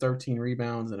 points, 13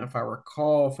 rebounds, and if I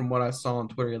recall from what I saw on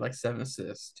Twitter, he had like 7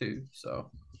 assists too.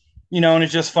 So, and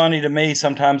it's just funny to me.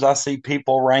 Sometimes I see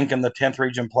people ranking the 10th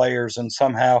region players, and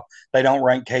somehow they don't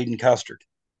rank Caden Custard.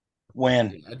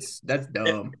 When that's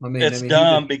dumb. It's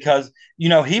dumb because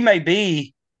he may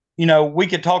be. We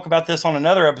could talk about this on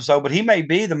another episode, but he may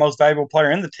be the most valuable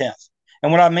player in the 10th.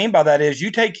 And what I mean by that is,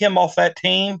 you take him off that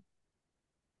team.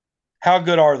 How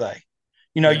good are they?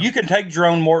 You can take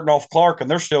Jerome Morton off Clark,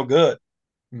 and they're still good.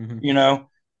 Mm-hmm.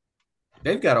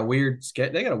 They've got a weird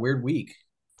sketch. They got a weird week.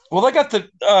 Well, they got the.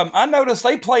 I noticed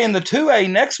they play in the 2A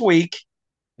next week.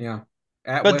 Yeah,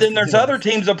 but then there's other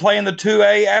teams that play in the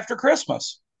 2A after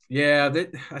Christmas. Yeah,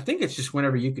 I think it's just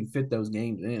whenever you can fit those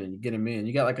games in and you get them in.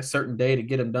 You got like a certain day to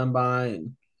get them done by,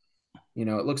 and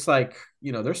it looks like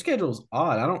their schedule's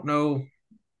odd. I don't know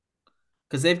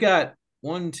because they've got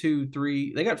 1, 2,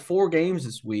 3. They got 4 games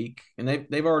this week, and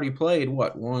they've already played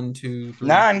what 1, 2, 3,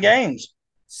 9 games,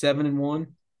 7-1.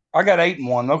 I got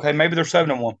 8-1. Okay, maybe they're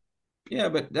 7-1. Yeah,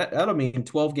 but that'll mean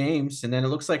 12 games, and then it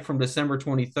looks like from December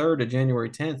 23rd to January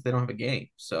 10th they don't have a game.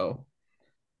 So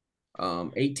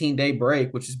 18-day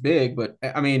break, which is big, but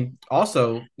I mean,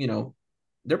 also,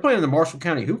 they're playing in the Marshall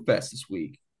County Hoop Fest this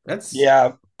week. I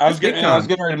was getting ready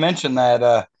to mention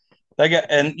that they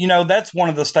got, and that's one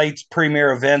of the state's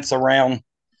premier events around,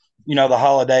 the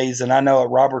holidays. And I know at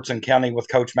Robertson County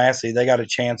with Coach Massey, they got a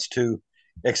chance to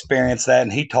experience that,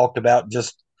 and he talked about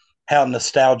just how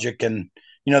nostalgic and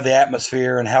the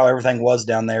atmosphere and how everything was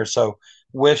down there. So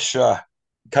wish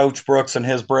Coach Brooks and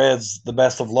his Breads the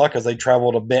best of luck as they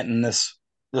travel to Benton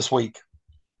this week.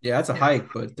 Yeah, that's a hike,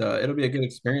 but it'll be a good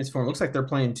experience for them. Looks like they're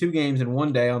playing 2 games in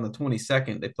one day on the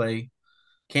 22nd. They play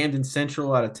Camden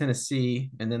Central out of Tennessee,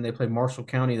 and then they play Marshall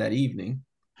County that evening.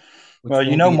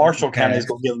 Well, Marshall County is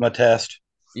going to give them a test.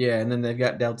 Yeah, and then they've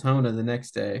got Deltona the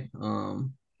next day.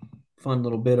 Fun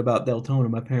little bit about Deltona.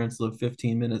 My parents live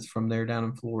 15 minutes from there down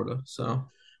in Florida, so.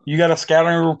 You got a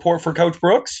scouting report for Coach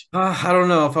Brooks? I don't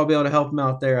know if I'll be able to help him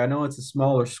out there. I know it's a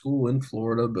smaller school in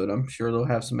Florida, but I'm sure they'll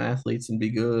have some athletes and be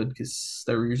good because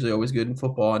they're usually always good in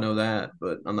football. I know that,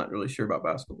 but I'm not really sure about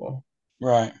basketball.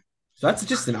 Right. So that's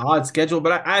just an odd schedule,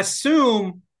 but I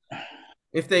assume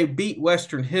if they beat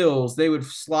Western Hills, they would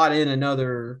slot in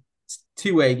another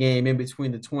 2A game in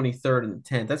between the 23rd and the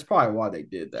 10th. That's probably why they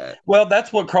did that. Well,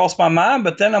 that's what crossed my mind.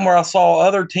 But then where I saw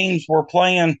other teams were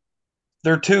playing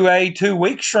their 2A 2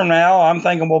 weeks from now, I'm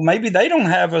thinking, well, maybe they don't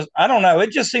have a, I don't know.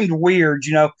 It just seemed weird.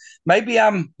 Maybe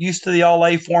I'm used to the all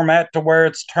A format to where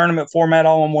it's tournament format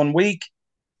all in 1 week.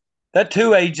 That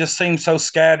 2A just seems so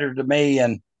scattered to me.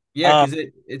 And Yeah, because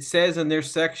it says in their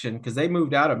section, because they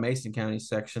moved out of Mason County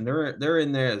section. They're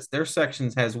in their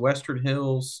sections has Western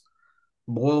Hills,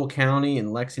 Boyle County,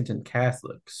 and Lexington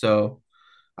Catholic. So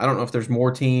I don't know if there's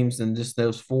more teams than just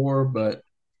those four, but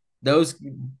those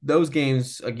those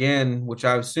games again, which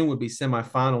I assume would be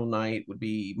semifinal night, would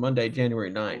be Monday,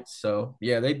 January 9th. So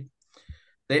yeah, they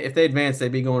if they advance,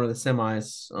 they'd be going to the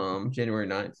semis January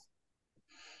 9th.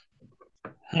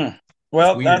 It's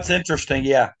well, weird. that's interesting.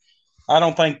 Yeah. I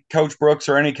don't think Coach Brooks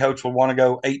or any coach would want to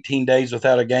go 18 days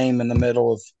without a game in the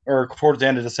middle of or towards the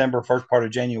end of December, first part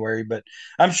of January. But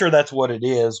I'm sure that's what it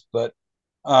is. But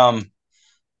um,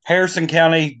 Harrison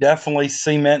County definitely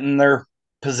cementing their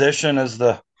position as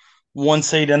the 1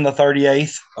 seed in the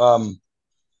 38th.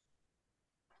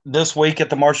 This week at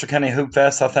the Marshall County Hoop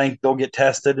Fest, I think they'll get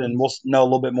tested and we'll know a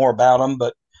little bit more about them.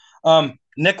 But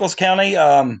Nicholas County,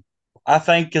 I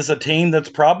think, is a team that's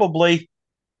probably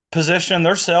positioning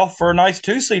themselves for a nice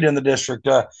 2 seed in the district.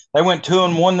 They went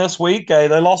 2-1 this week. They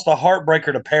lost a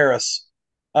heartbreaker to Paris,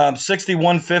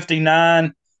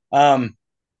 61-59.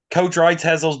 Coach Wrights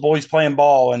has those boys playing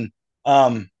ball, and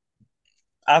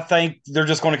I think they're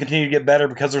just going to continue to get better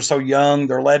because they're so young.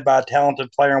 They're led by a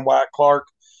talented player in Wyatt Clark.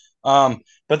 But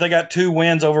they got 2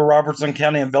 wins over Robertson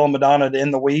County and Villa Madonna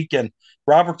in the week, and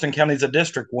Robertson County is a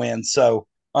district win. So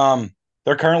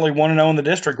they're currently 1-0 in the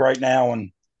district right now,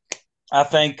 and I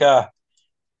think,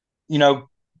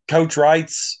 Coach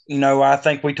Wrights, I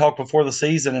think we talked before the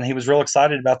season and he was real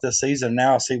excited about this season.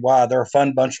 Now I see why. They're a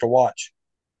fun bunch to watch.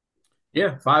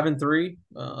 Yeah, 5-3,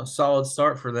 a solid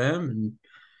start for them.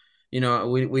 And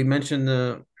we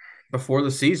mentioned before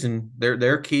the season,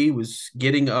 their key was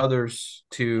getting others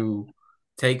to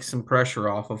take some pressure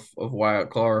off of Wyatt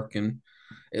Clark, and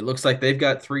it looks like they've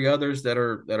got 3 others that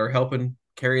are helping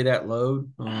carry that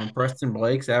load. Preston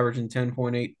Blake's averaging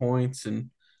 10.8 points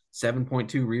and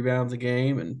 7.2 rebounds a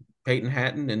game, and Peyton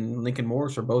Hatton and Lincoln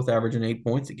Morris are both averaging 8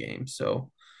 points a game.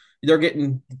 So they're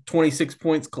getting 26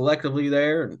 points collectively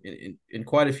there and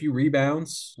quite a few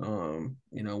rebounds.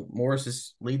 Morris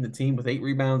is leading the team with 8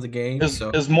 rebounds a game.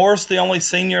 Is Morris the only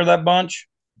senior of that bunch?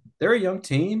 They're a young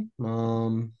team.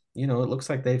 It looks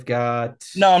like they've got.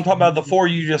 No, I'm talking about the 4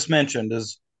 you just mentioned.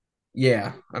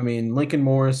 Yeah, I mean Lincoln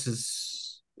Morris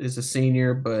is a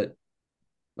senior, but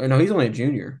no, he's only a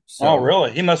junior. Oh, So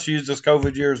really? He must have used this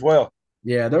COVID year as well.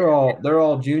 yeah, they're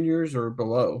all juniors or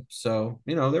below. So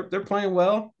they're playing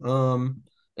well. And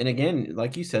again,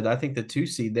 like you said, I think the 2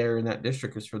 seed there in that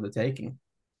district is for the taking.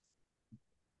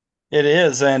 It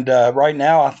is, and right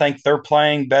now I think they're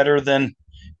playing better than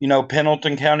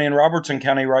Pendleton County and Robertson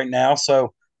County right now.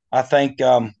 So I think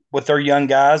with their young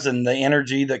guys and the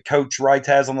energy that Coach Wright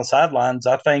has on the sidelines,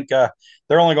 I think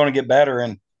they're only going to get better.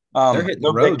 And They're hitting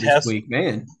the their big road this test. week,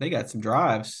 man. They got some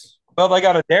drives. Well, they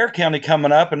got Adair County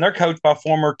coming up, and they're coached by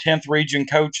former 10th Region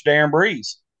coach Darren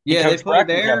Breeze. He Yeah, they coached played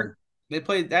Bracken County. there. They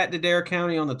played at Dare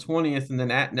County on the 20th, and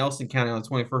then at Nelson County on the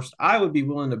 21st. I would be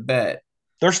willing to bet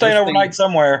They're they're staying overnight staying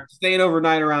somewhere. staying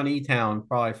overnight around E Town,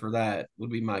 probably for that would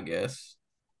be my guess.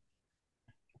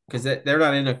 Because they're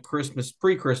not in a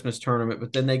pre-Christmas tournament,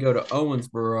 but then they go to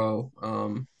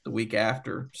Owensboro the week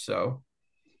after. So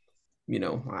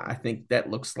I think that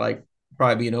looks like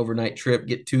probably be an overnight trip,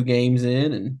 get 2 games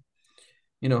in,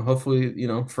 and hopefully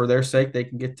for their sake they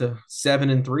can get to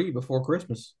 7-3 before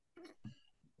Christmas.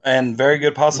 And very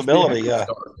good Which would be a possibility. good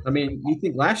start. I mean, you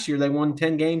think last year they won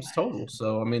 10 games total,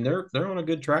 so I mean they're on a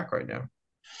good track right now.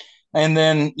 And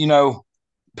then,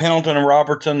 Pendleton and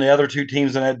Robertson, the other 2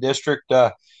 teams in that district,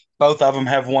 both of them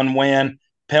have 1 win.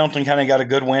 Pendleton kind of got a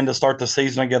good win to start the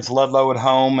season against Ludlow at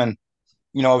home and,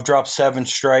 have dropped 7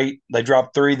 straight. They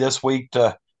dropped 3 this week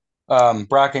to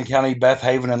Bracken County, Beth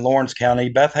Haven, and Lawrence County.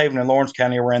 Beth Haven and Lawrence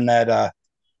County were in that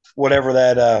whatever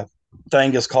that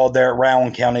thing is called there at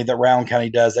Rowan County that Rowan County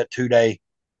does, that 2-day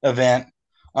event.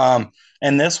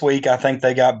 And this week, I think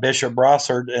they got Bishop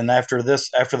Brossard. And after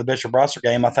the Bishop Brossard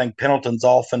game, I think Pendleton's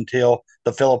off until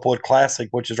the Phillip Wood Classic,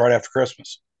 which is right after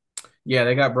Christmas. Yeah,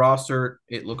 they got Brossard.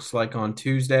 It looks like on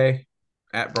Tuesday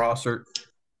at Brossard.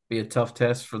 Be a tough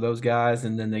test for those guys,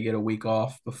 and then they get a week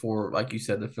off before, like you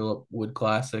said, the Phillip Wood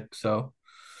Classic. So,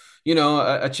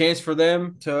 a chance for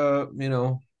them to,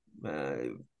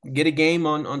 get a game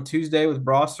on Tuesday with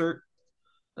Brossard.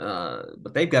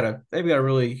 But they've got to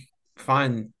really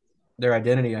find their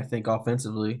identity, I think,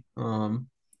 offensively.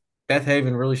 Beth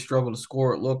Haven really struggled to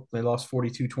score. It looked they lost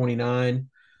 42-29.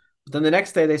 But then the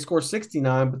next day they scored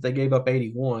 69, but they gave up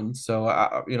 81. So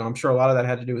I'm sure a lot of that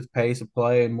had to do with pace of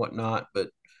play and whatnot. But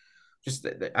just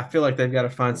I feel like they've got to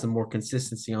find some more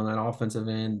consistency on that offensive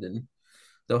end, and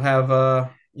they'll have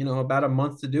about a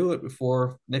month to do it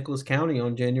before Nicholas County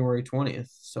on January 20th.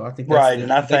 So I think that's Right. the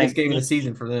And I biggest think, game of the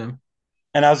season for them.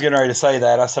 and I was getting ready to say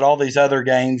that. I said all these other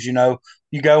games,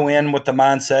 you go in with the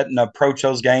mindset and approach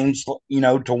those games, to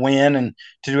win and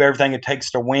to do everything it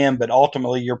takes to win. But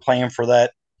ultimately, you're playing for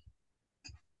that,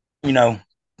 you know,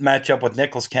 matchup with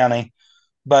Nicholas County.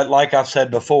 But like I've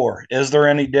said before, is there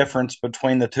any difference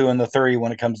between the 2 and the 3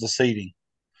 when it comes to seeding?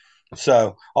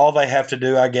 So all they have to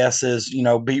do, I guess, is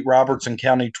beat Robertson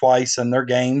County twice in their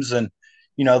games, and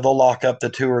they'll lock up the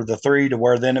 2 or the 3 to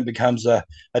where then it becomes a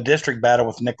district battle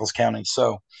with Nicholas County.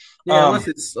 So Yeah,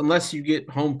 unless you get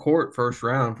home court first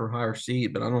round for higher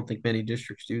seed, but I don't think many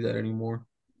districts do that anymore.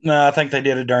 no, I think they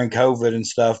did it during COVID and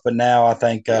stuff, but now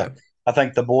Yeah. I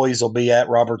think the boys will be at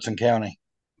Robertson County,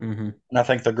 Mm-hmm. and I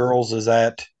think the girls is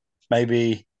at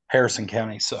maybe Harrison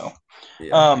County. So,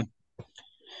 Yeah.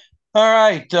 all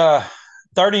right,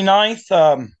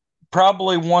 39th,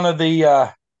 probably one of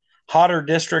the hotter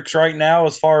districts right now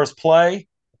as far as play.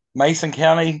 Mason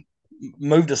County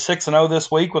moved to 6-0 this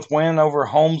week with win over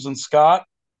Holmes and Scott.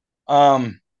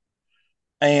 And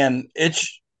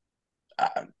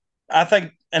I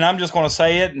think, and I'm just going to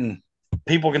say it, and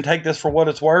people can take this for what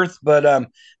it's worth, but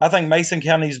I think Mason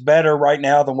County's better right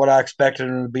now than what I expected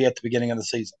them to be at the beginning of the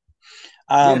season.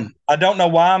 Yeah. I don't know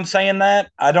why I'm saying that.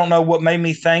 I don't know what made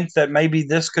me think that maybe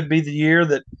this could be the year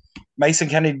that Mason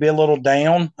County would be a little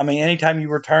down. I mean, anytime you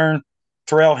return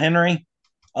Terrell Henry,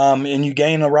 and you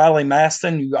gain a Riley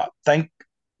Maston, you think,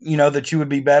 that you would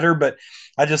be better. But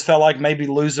I just felt like maybe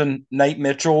losing Nate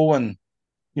Mitchell and,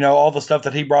 all the stuff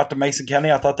that he brought to Mason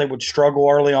County, I thought they would struggle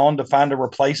early on to find a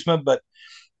replacement. But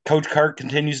Coach Kirk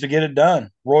continues to get it done.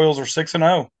 Royals are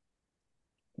 6-0.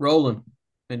 Rolling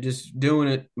and just doing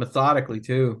it methodically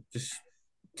too. Just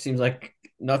seems like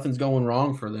nothing's going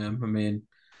wrong for them. I mean,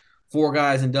 4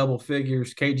 guys in double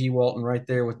figures, KG Walton right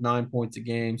there with 9 points a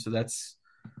game. So that's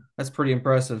pretty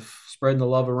impressive. Spreading the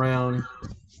love around.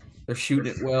 They're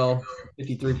shooting it well,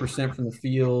 53% from the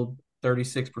field,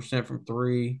 36% from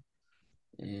 3.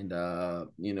 And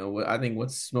I think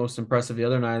what's most impressive the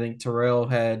other night, I think Terrell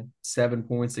had 7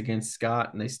 points against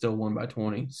Scott, and they still won by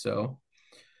 20. So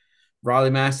Riley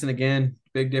Maston again,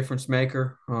 big difference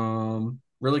maker.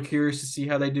 Really curious to see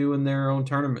how they do in their own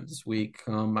tournament this week.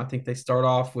 I think they start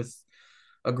off with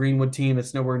a Greenwood team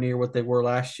that's nowhere near what they were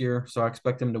last year, so I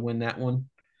expect them to win that one.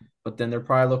 But then they're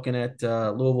probably looking at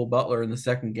Louisville Butler in the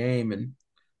second game, and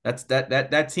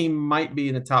that team might be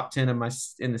in the top 10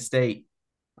 in the state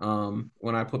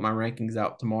when I put my rankings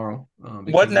out tomorrow.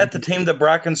 Wasn't that the team that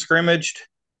Bracken scrimmaged?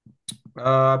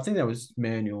 I think that was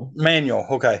Manual. Manual,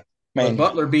 okay. But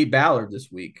Butler beat Ballard this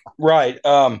week. Right.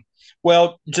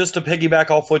 Well, just to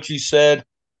piggyback off what you said,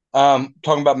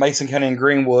 talking about Mason County and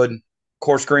Greenwood, of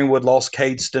course, Greenwood lost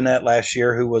Cade Stinnett last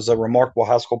year, who was a remarkable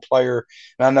high school player.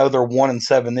 And I know they're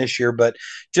 1-7 this year, but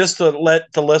just to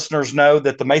let the listeners know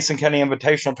that the Mason County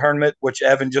Invitational Tournament, which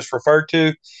Evan just referred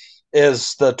to,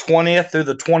 is the 20th through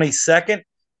the 22nd.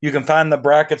 You can find the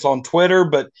brackets on Twitter,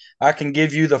 but I can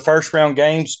give you the first round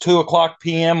games, 2:00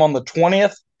 p.m. on the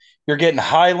 20th. You're getting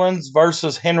Highlands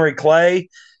versus Henry Clay.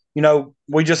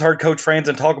 We just heard Coach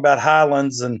Franzen talk about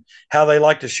Highlands and how they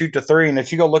like to shoot the 3. And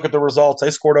if you go look at the results, they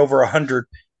scored over 100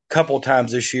 a couple of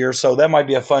times this year. So that might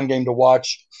be a fun game to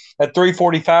watch. At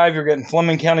 3:45, you're getting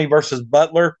Fleming County versus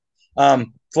Butler.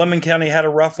 Fleming County had a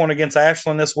rough one against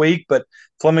Ashland this week, but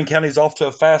Fleming County's off to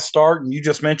a fast start. And you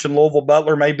just mentioned Louisville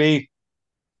Butler may be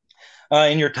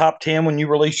in your top 10 when you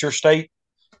release your state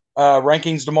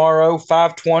rankings tomorrow.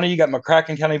 5:20, you got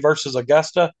McCracken County versus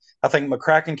Augusta. I think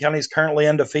McCracken County is currently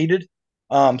undefeated.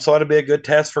 So it'll be a good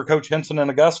test for Coach Henson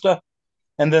and Augusta.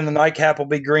 And then the nightcap will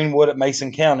be Greenwood at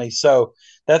Mason County. So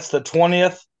that's the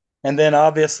 20th. And then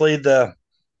obviously the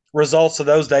results of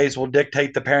those days will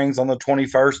dictate the pairings on the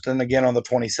 21st and again on the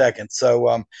 22nd.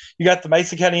 So you got the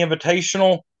Mason County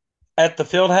Invitational at the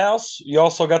Fieldhouse. You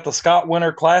also got the Scott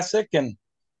Winter Classic. And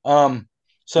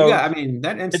so yeah, I mean,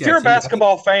 that NCIT, if you're a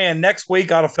basketball fan, next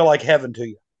week ought to feel like heaven to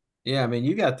you. Yeah, I mean,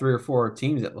 you got 3 or 4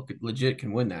 teams that look legit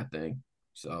can win that thing.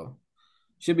 So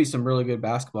should be some really good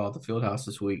basketball at the Fieldhouse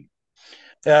this week.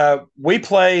 We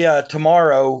play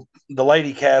tomorrow. The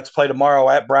Lady Cats play tomorrow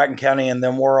at Bracken County, and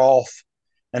then we're off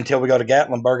until we go to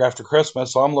Gatlinburg after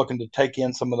Christmas. So I'm looking to take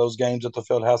in some of those games at the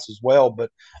Fieldhouse as well. But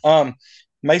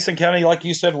Mason County, like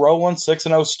you said, rolling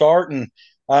 6-0 start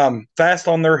and fast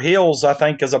on their heels, I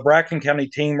think, is a Bracken County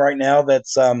team right now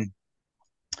that's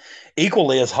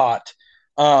equally as hot.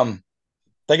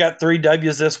 They got 3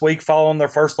 W's this week following their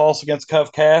first loss against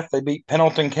Cove Cath. They beat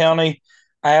Pendleton County,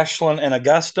 Ashland, and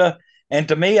Augusta. And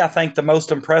to me, I think the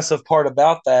most impressive part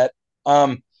about that,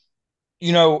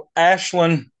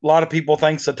 Ashland, a lot of people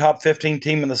think it's the top 15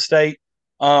 team in the state.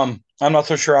 I'm not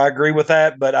so sure I agree with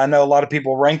that, but I know a lot of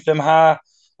people rank them high.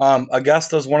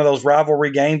 Augusta is one of those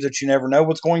rivalry games that you never know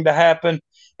what's going to happen.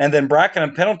 And then Bracken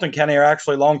and Pendleton County are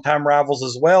actually longtime rivals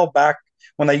as well, back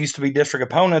when they used to be district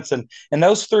opponents. And in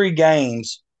those 3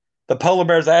 games, the Polar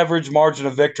Bears' average margin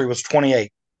of victory was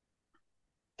 28.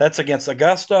 That's against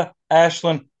Augusta,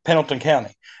 Ashland, Pendleton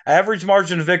County. Average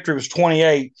margin of victory was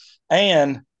 28.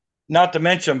 And not to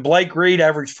mention, Blake Reed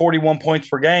averaged 41 points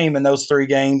per game in those 3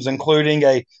 games, including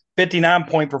a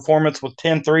 59-point performance with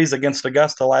 10 threes against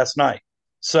Augusta last night.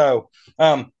 So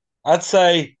I'd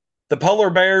say the Polar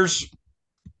Bears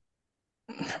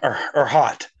are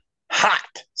hot.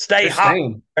 Hot. Stay They're hot.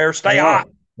 staying. Bears, stay hot.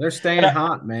 They're staying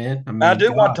hot, man. I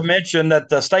do want to mention that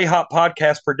the Stay Hot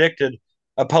podcast predicted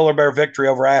a Polar Bear victory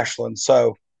over Ashland.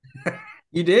 So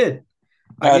you did.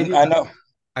 I know.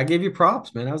 I gave you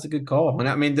props, man. That was a good call. And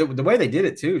I mean, the way they did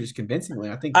it too, just convincingly.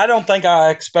 I don't think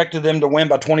I expected them to win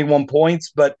by 21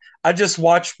 points, but I just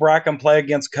watched Bracken play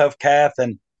against Cove Cath,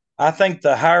 and I think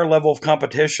the higher level of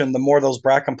competition, the more those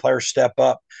Bracken players step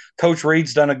up. Coach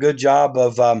Reed's done a good job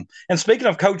of and speaking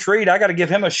of Coach Reed, I got to give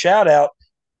him a shout out.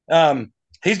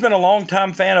 He's been a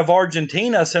longtime fan of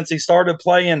Argentina since he started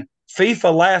playing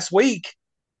FIFA last week.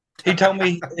 He told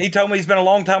me he's been a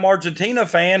longtime Argentina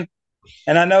fan.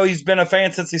 And I know he's been a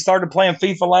fan since he started playing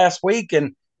FIFA last week.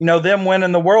 And, them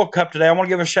winning the World Cup today. I want to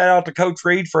give a shout out to Coach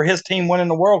Reed for his team winning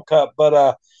the World Cup.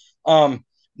 But,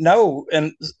 no,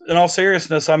 and in all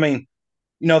seriousness, I mean,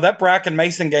 that Bracken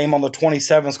Mason game on the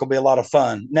 27th is going to be a lot of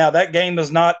fun. Now, that game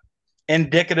is not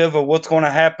indicative of what's going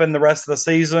to happen the rest of the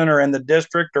season or in the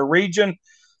district or region,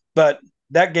 but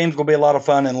that game's going to be a lot of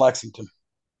fun in Lexington.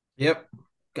 Yep.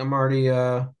 I'm already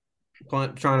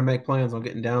trying to make plans on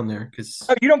getting down there because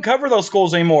you don't cover those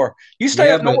schools anymore. You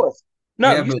stay up north.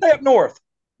 No, you stay up north.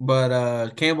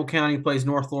 But Campbell County plays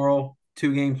North Laurel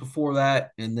 2 games before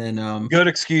that, and then good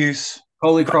excuse.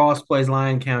 Holy Cross plays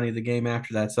Lyon County the game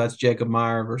after that. So that's Jacob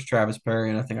Meyer versus Travis Perry,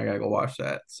 and I think I gotta go watch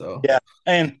that. So yeah,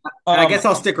 and I guess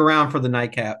I'll stick around for the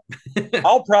nightcap.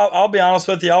 I'll be honest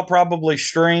with you. I'll probably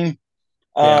stream.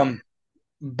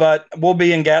 But we'll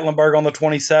be in Gatlinburg on the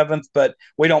 27th, but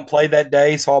we don't play that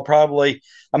day. So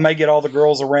I may get all the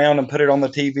girls around and put it on the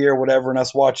TV or whatever, and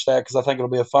us watch that because I think it'll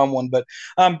be a fun one. But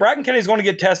Bracken County is going to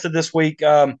get tested this week.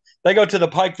 They go to the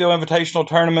Pikeville Invitational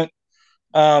Tournament.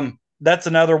 That's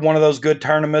another one of those good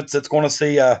tournaments. It's going to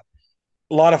see a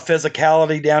lot of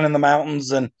physicality down in the mountains.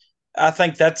 And I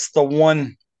think that's the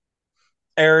one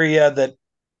area that,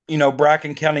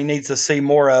 Bracken County needs to see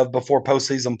more of before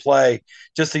postseason play,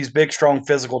 just these big, strong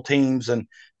physical teams, and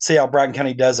see how Bracken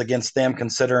County does against them,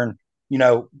 considering,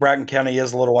 Bracken County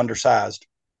is a little undersized.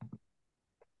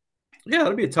 Yeah,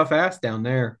 it'll be a tough ask down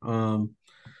there,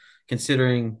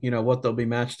 considering, what they'll be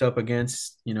matched up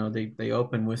against. They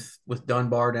open with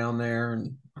Dunbar down there,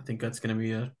 and I think that's going to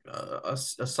be a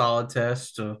solid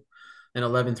test, an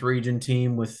 11th region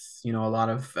team with, a lot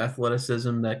of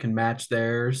athleticism that can match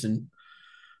theirs. And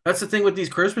that's the thing with these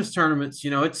Christmas tournaments,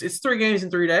 it's 3 games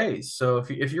in 3 days. So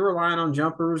if you're relying on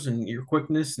jumpers and your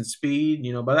quickness and speed,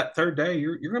 by that 3rd day,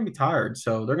 you're going to be tired.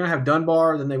 So they're going to have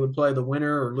Dunbar, then they would play the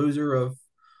winner or loser of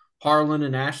Harlan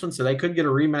and Ashland. So they could get a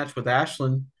rematch with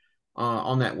Ashland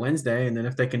on that Wednesday. And then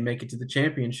if they can make it to the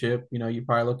championship, you're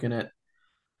probably looking at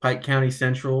Pike County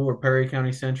Central or Perry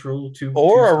County Central.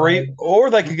 Or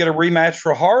they could get a rematch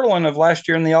for Harlan of last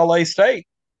year in the All-A State.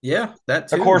 Yeah, that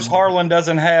too. Of course, Harlan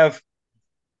doesn't have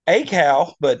a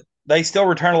Cal, but they still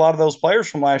return a lot of those players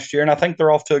from last year, and I think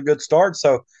they're off to a good start.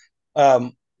 So,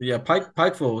 yeah,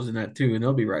 Pikeville was in that too, and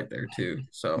they'll be right there too.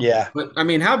 So, yeah. But I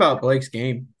mean, how about Blake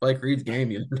Reed's game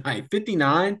the other night?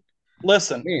 59.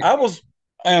 Listen,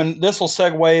 and this will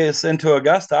segue us into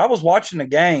Augusta. I was watching the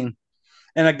game,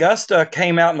 and Augusta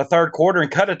came out in the 3rd quarter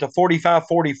and cut it to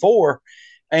 45-44.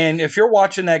 And if you're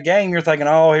watching that game, you're thinking,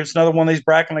 oh, here's another one of these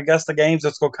Bracken Augusta games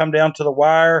that's going to come down to the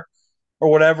wire or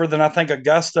whatever. Then I think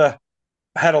Augusta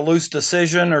had a loose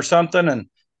decision or something, and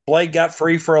Blake got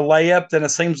free for a layup. Then it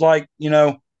seems like,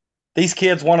 these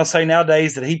kids want to say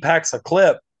nowadays that he packs a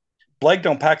clip. Blake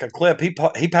don't pack a clip. He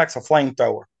packs a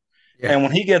flamethrower. Yeah. And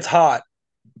when he gets hot,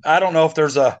 I don't know if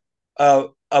there's a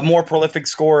more prolific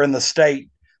scorer in the state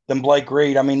than Blake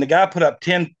Reed. I mean, the guy put up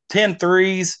 10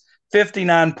 threes,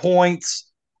 59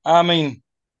 points. I mean,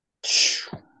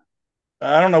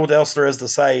 I don't know what else there is to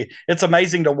say. It's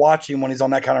amazing to watch him when he's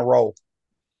on that kind of roll.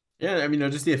 Yeah, I mean,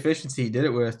 just the efficiency he did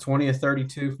it with 20 of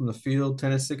 32 from the field,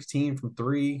 10 of 16 from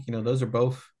three. Those are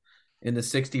both in the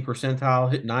 60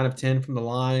 percentile, hit 9 of 10 from the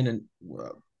line and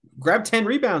grabbed 10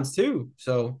 rebounds too.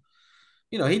 So,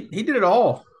 he did it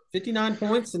all. 59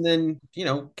 points. And then,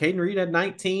 Caden Reed had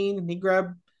 19. He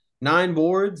grabbed 9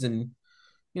 boards and,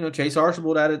 Chase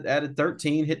Archibald added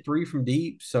 13, hit three from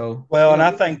deep. So, Well, and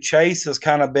I think Chase has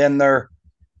kind of been there,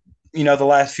 the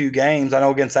last few games. I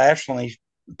know against Ashland, he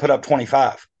put up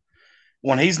 25.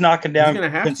 When he's knocking he's down, going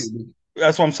to have to.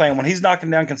 that's what I'm saying. When he's knocking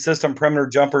down consistent perimeter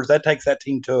jumpers, that takes that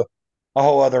team to a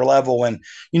whole other level. And,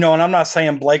 and I'm not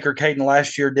saying Blake or Caden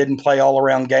last year didn't play all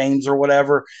around games or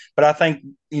whatever, but I think,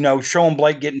 showing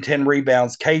Blake getting 10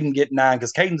 rebounds, Caden getting 9,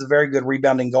 because Caden's a very good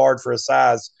rebounding guard for his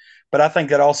size. But I think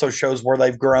that also shows where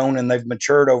they've grown and they've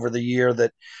matured over the year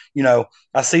that,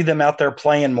 I see them out there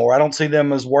playing more. I don't see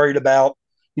them as worried about,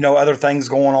 other things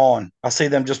going on. I see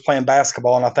them just playing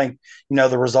basketball. And I think,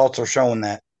 the results are showing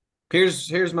that.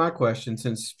 Here's my question,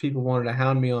 since people wanted to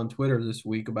hound me on Twitter this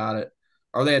week about it.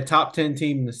 Are they a top 10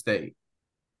 team in the state?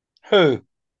 Who?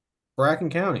 Bracken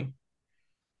County.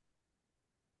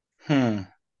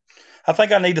 I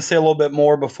think I need to see a little bit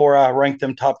more before I rank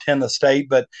them top 10 in the state.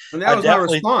 But and that was my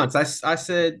response. I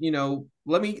said,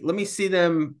 let me see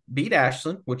them beat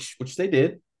Ashland, which they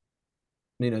did.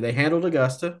 They handled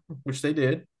Augusta, which they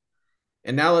did.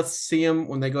 And now let's see them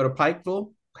when they go to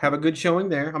Pikeville, have a good showing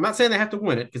there. I'm not saying they have to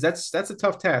win it, because that's a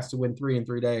tough task to win 3 in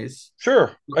 3 days.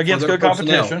 Sure, against good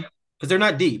competition. Because they're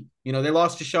not deep. They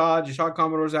lost Jashad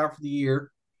Commodore's out for the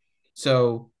year.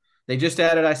 So they just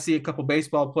added, I see, a couple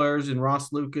baseball players in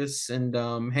Ross Lucas and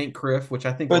Hank Criff, which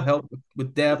I think will help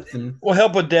with depth. Will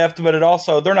help with depth, but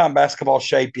they're not in basketball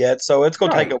shape yet, so it's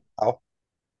going to take a while.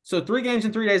 So 3 games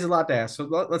in 3 days is a lot to ask. So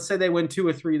let's say they win 2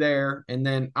 or 3 there, and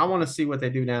then I want to see what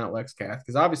they do down at Lexcath,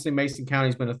 because obviously Mason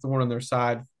County's been a thorn on their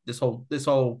side this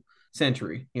whole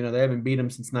century. They haven't beat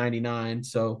them since '99.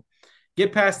 So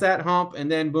get past that hump,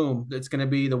 and then boom, it's going to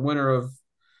be the winner of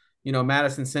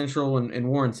Madison Central and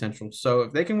Warren Central. So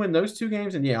if they can win those 2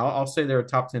 games, and I'll say they're a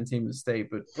top 10 team in the state.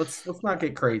 But let's not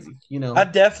get crazy. I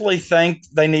definitely think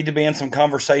they need to be in some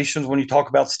conversations when you talk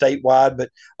about statewide,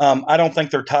 but I don't think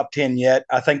they're top 10 yet.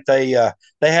 I think they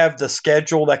have the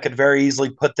schedule that could very easily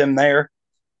put them there.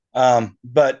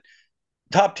 But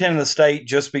top 10 in the state,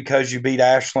 just because you beat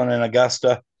Ashland and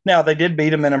Augusta. Now they did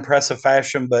beat them in impressive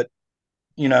fashion, but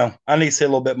I need to see a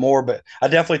little bit more. But I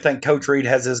definitely think Coach Reed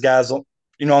has his guys on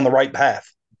the right path.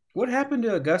 What happened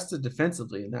to Augusta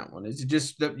defensively in that one? Is it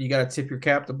just that you got to tip your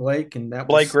cap to Blake and that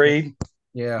Blake Reed?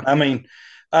 Yeah. I mean,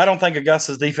 I don't think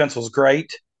Augusta's defense was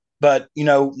great, but I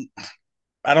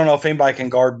don't know if anybody can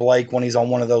guard Blake when he's on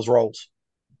one of those roles.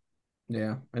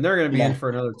 Yeah, and they're going to be in for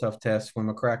another tough test when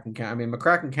McCracken County. I mean,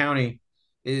 McCracken County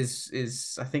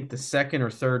is I think the second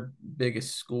or third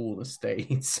biggest school in the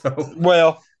state. So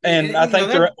I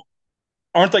think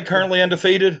aren't they currently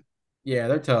undefeated? Yeah,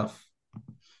 they're tough.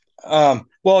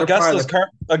 Augusta's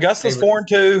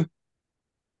 4-2,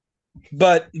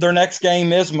 but their next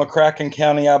game is McCracken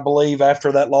County, I believe,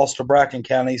 after that loss to Bracken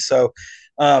County. So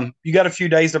you got a few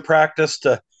days to practice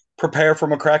to prepare for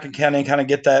McCracken County and kind of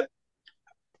get that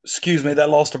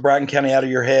loss to Bracken County out of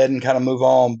your head and kind of move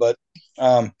on. But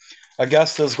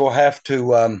Augusta's going to have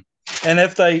to, and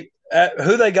if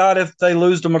who they got if they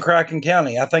lose to McCracken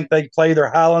County, I think they play either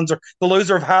Highlands or the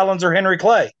loser of Highlands or Henry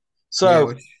Clay.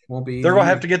 So won't be they're going to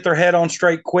have to get their head on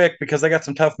straight quick because they got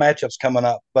some tough matchups coming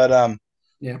up. But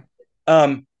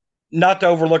not to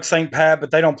overlook St. Pat,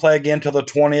 but they don't play again till the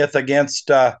 20th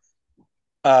against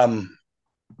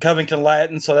Covington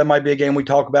Latin. So that might be a game we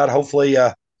talk about. Hopefully,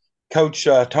 Coach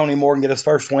Tony Morgan get his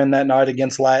first win that night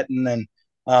against Latin. And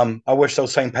I wish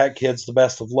those St. Pat kids the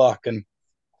best of luck. And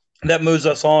that moves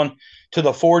us on to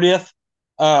the 40th.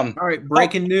 All right,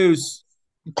 breaking news.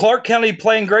 Clark County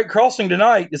playing Great Crossing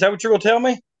tonight. Is that what you're going to tell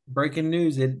me? Breaking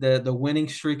news. The winning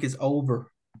streak is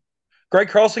over. Great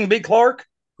Crossing beat Clark?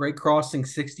 Great Crossing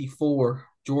 64.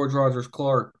 George Rogers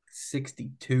Clark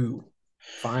 62.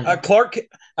 Finally. Clark,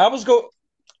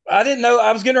 I didn't know.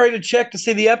 I was getting ready to check to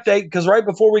see the update because right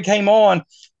before we came on,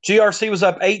 GRC was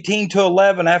up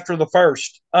 18-11 after the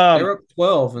first. They were up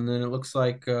 12, and then it looks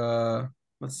like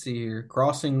let's see here.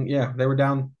 Crossing, they were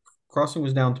down. Crossing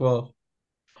was down 12.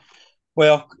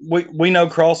 Well, we know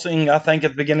Crossing, I think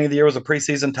at the beginning of the year was a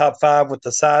preseason top 5 with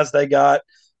the size they got.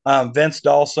 Vince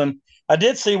Dawson. I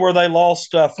did see where they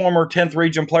lost former 10th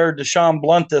region player Deshaun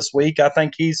Blunt this week. I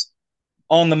think he's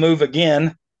on the move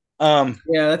again.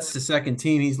 That's the second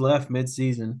team he's left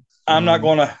midseason. I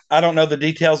don't know the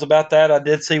details about that. I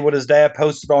did see what his dad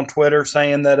posted on Twitter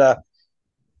saying that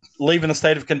leaving the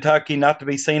state of Kentucky, not to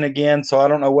be seen again. So I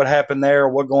don't know what happened there or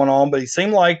what's going on, but he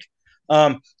seemed like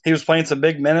He was playing some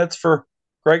big minutes for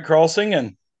Great Crossing,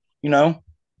 and Well,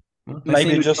 they maybe seem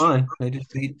to be just fine. They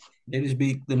just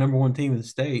beat the number one team in the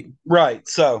state. right.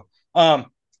 So,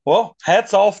 well,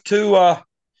 hats off to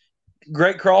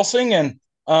Great Crossing, and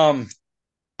I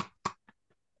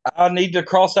need to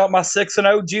cross out my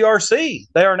 6-0 GRC.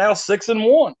 They are now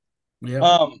 6-1. Yeah.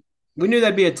 Um, We knew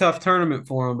that'd be a tough tournament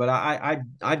for them, but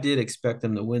I did expect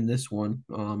them to win this one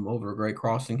over Great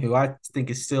Crossing, who I think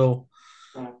is still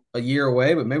a year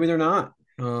away, but maybe they're not.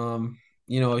 A well,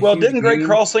 huge didn't Great game.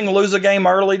 Crossing lose a game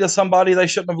early to somebody they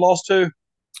shouldn't have lost to?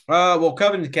 Well,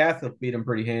 Covington Catholic beat them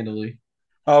pretty handily.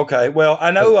 Okay. Well,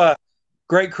 I know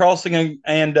Great Crossing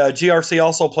and GRC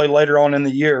also play later on in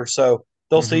the year, so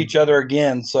they'll see each other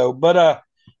again. So, but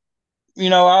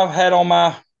I've had on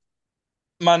my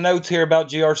notes here about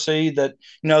GRC that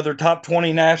they're top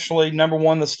 20 nationally, number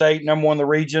one in the state, number one in the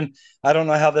region. I don't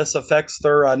know how this affects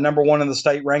their number one in the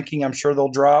state ranking. I'm sure they'll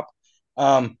drop.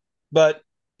 But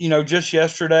just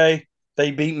yesterday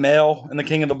they beat Mel in the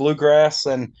King of the Bluegrass,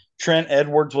 and Trent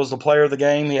Edwards was the player of the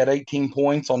game. He had 18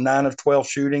 points on 9 of 12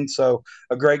 shooting, so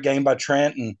a great game by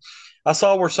Trent. And I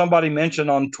saw where somebody mentioned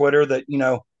on Twitter that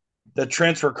that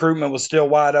Trent's recruitment was still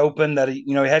wide open, that he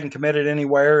hadn't committed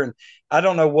anywhere. And I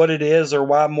don't know what it is or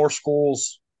why more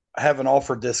schools haven't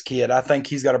offered this kid. I think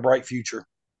he's got a bright future.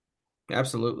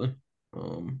 Absolutely.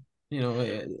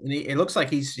 It looks like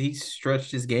he's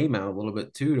stretched his game out a little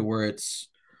bit too, to where it's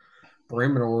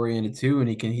perimeter oriented too, and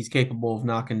he's capable of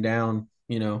knocking down,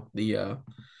 the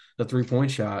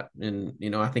 3-point shot. And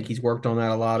I think he's worked on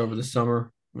that a lot over the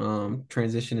summer.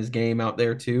 Transition his game out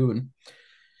there too, and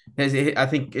I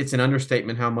think it's an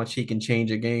understatement how much he can change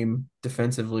a game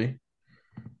defensively,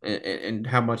 and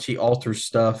how much he alters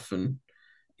stuff. And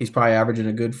he's probably averaging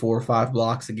a good 4 or 5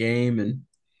 blocks a game, and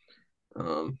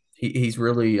he's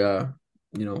really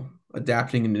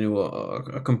adapting into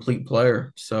a complete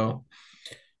player. So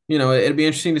it'd be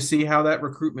interesting to see how that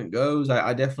recruitment goes.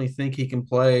 I definitely think he can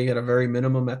play at a very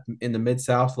minimum in the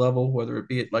Mid-South level, whether it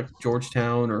be at like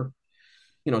Georgetown or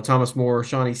Thomas More or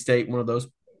Shawnee State, one of those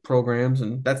programs.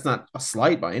 And that's not a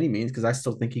slight by any means, because I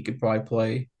still think he could probably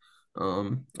play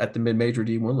at the mid-major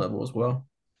D1 level as well.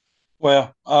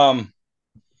 Well, wow,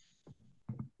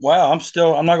 I'm not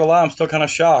gonna lie, I'm still kind of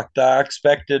shocked. I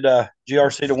expected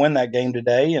GRC to win that game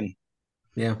today, and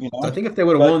yeah, I think if they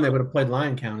would have won, they would have played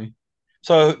Lyon County.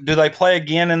 So do they play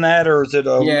again in that, or is it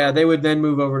yeah, they would then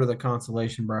move over to the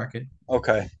consolation bracket.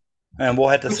 Okay. And we'll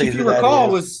have to see who that is. If you recall,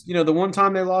 was the one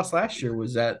time they lost last year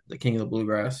was at the King of the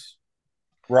Bluegrass.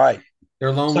 Right.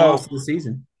 Their lone loss of the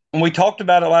season. And we talked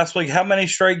about it last week. How many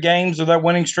straight games of that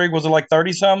winning streak? Was it like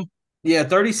 30-some? Yeah,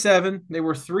 37. They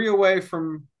were 3 away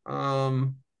from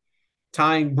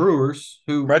tying Brewers,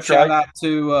 who shout out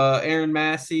to Aaron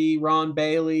Massey, Ron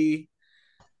Bailey.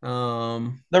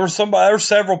 There were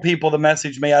several people that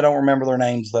messaged me. I don't remember their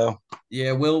names though.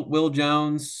 Yeah, Will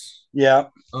Jones. Yeah.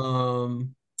 There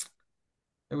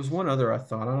was one other I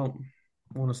thought. I don't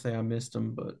want to say I missed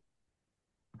them, but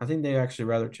I think they actually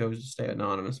rather chose to stay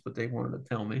anonymous, but they wanted to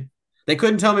tell me. They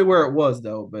couldn't tell me where it was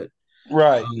though, but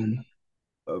right.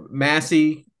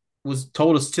 Massey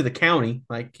told us to the county.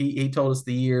 Like he told us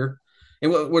the year.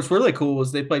 And what's really cool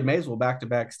was they played Maysville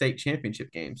back-to-back state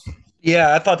championship games.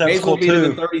 Yeah, I thought that Maysville was cool beat too.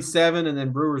 them in 37, and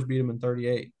then Brewers beat them in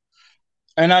 38.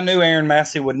 And I knew Aaron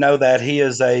Massey would know that. He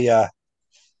is the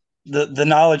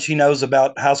knowledge he knows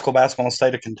about high school basketball in the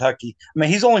state of Kentucky. I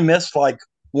mean, he's only missed like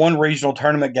one regional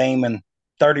tournament game in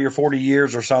 30 or 40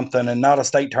 years or something, and not a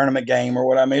state tournament game or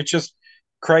what. I mean, it's just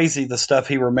crazy the stuff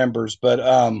he remembers. But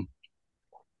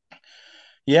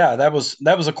yeah, that was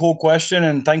a cool question,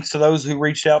 and thanks to those who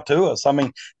reached out to us. I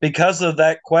mean, because of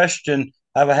that question,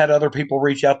 I've had other people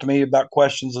reach out to me about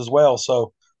questions as well.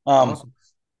 So, awesome.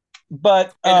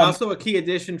 But and also a key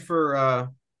addition for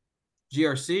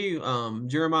GRC,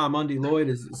 Jeremiah Mundy Lloyd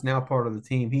is now part of the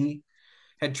team. He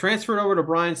had transferred over to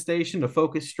Bryan Station to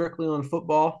focus strictly on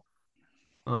football.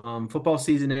 Football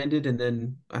season ended, and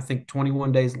then I think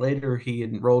 21 days later he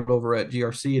enrolled over at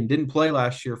GRC and didn't play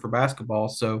last year for basketball.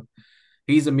 So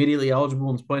he's immediately eligible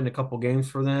and playing a couple games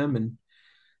for them. And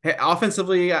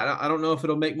offensively, I don't know if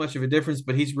it'll make much of a difference,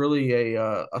 but he's really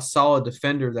a solid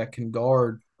defender that can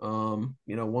guard 1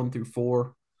 through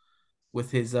 4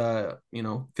 with his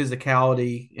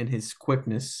physicality and his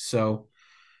quickness. So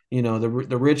the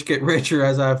rich get richer,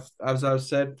 as I've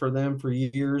said for them for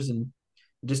years, and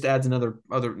just adds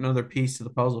another piece to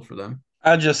the puzzle for them.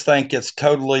 I just think it's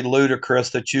totally ludicrous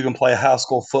that you can play high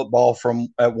school football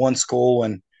at one school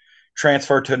and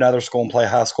transfer to another school and play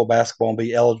high school basketball and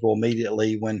be eligible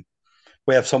immediately, when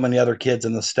we have so many other kids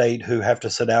in the state who have to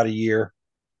sit out a year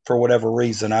for whatever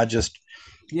reason.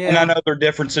 And I Yeah, know they're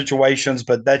different situations,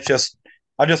 but I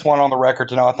just want on the record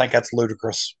to know I think that's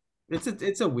ludicrous.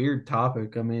 it's a weird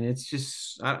topic. I mean, it's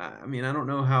just I mean, I don't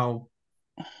know how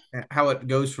it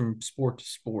goes from sport to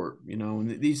sport, you know.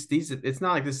 And these it's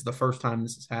not like this is the first time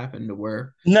this has happened to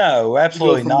where No, you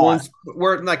go absolutely from one not.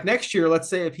 where like next year, let's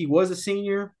say if he was a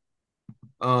senior,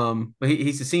 but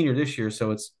he's a senior this year,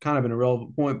 so it's kind of an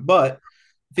irrelevant point. But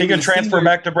if he He was can a transfer senior,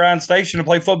 back to Bryan Station to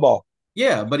play football.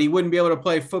 yeah, but he wouldn't be able to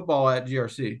play football at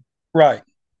GRC. Right.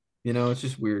 You know, it's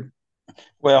just weird.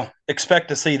 Well, expect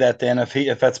to see that then if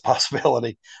that's a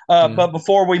possibility. Yeah. But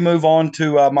before we move on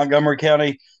to Montgomery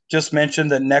County, just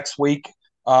mentioned that next week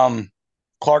um,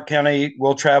 Clark County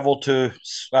will travel to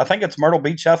I think it's Myrtle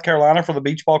Beach, South Carolina for the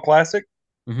Beach Ball Classic.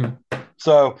 Mm-hmm.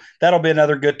 So that'll be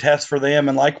another good test for them.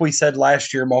 And like we said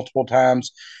last year multiple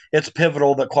times, it's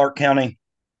pivotal that Clark County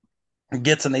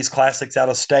gets in these classics out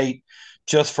of state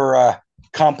just for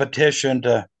competition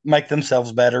to make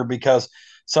themselves better because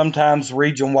sometimes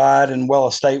region wide and well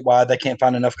as statewide they can't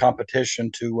find enough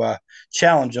competition to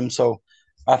challenge them. So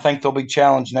I think they'll be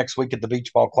challenged next week at the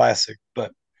Beach Ball Classic.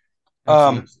 But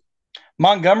um, Absolutely.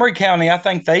 Montgomery County, I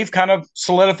think they've kind of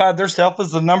solidified themselves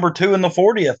as the number two in the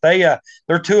 40th.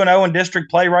 They're 2-0 in district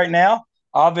play right now.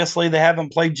 Obviously, they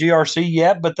haven't played GRC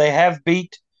yet, but they have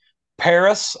beat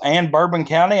Paris and Bourbon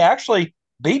County. Actually,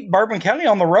 beat Bourbon County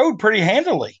on the road pretty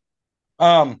handily.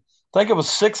 I think it was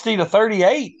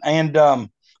 60-38, and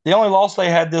the only loss they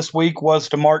had this week was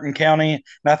to Martin County, and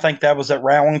I think that was at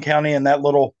Rowan County in that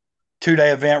little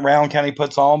 2-day event Rowan County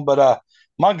puts on. But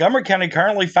Montgomery County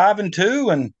currently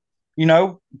 5-2, and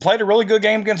played a really good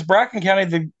game against Bracken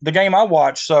County, the game I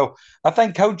watched. So I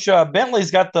think Coach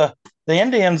Bentley's got the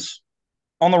Indians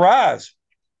on the rise.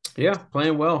 Yeah,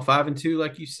 playing well. 5-2,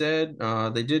 like you said.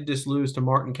 They did just lose to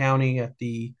Martin County at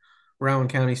the Rowan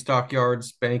County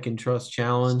Stockyards Bank and Trust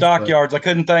Challenge, but Stockyards, I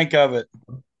couldn't think of it.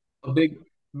 a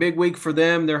big week for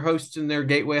them. They're hosting their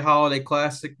Gateway Holiday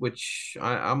Classic, which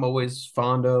I'm always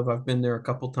fond of. I've been there a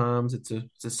couple times. It's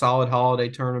a solid holiday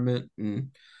tournament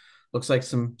and looks like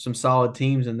some solid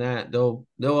teams in that. They'll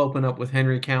open up with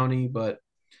Henry County, but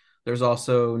there's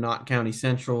also Knott County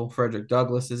Central. Frederick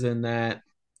Douglass is in that.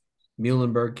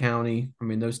 Muhlenberg County. I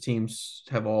mean, those teams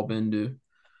have all been to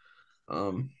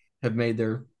have made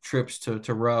their trips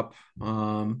to Rupp.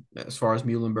 As far as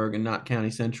Muhlenberg and Knott County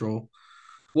Central,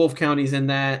 Wolf County's in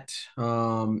that,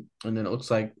 and then it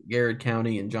looks like Garrett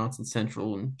County and Johnson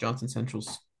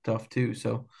Central's tough too.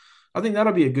 So I think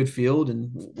that'll be a good field, and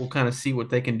we'll kind of see what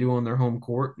they can do on their home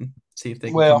court and see if they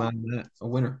can come Well, out of that a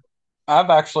winner. I've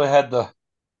actually had the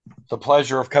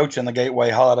pleasure of coaching the Gateway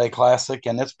Holiday Classic,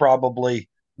 and it's probably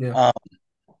Yeah. um,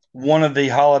 one of the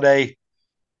holiday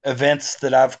events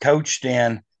that I've coached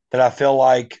in that I feel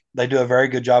like they do a very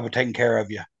good job of taking care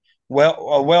of you. Well,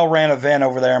 a well ran event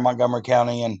over there in Montgomery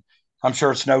County, and I'm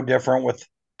sure it's no different with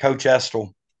Coach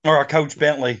Estel or Coach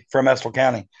Bentley from Estel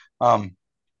County. Um,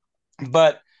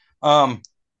 but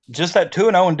just that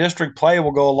 2-0 in district play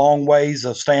will go a long ways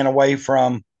of staying away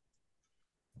from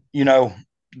you know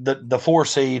the 4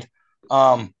 seed.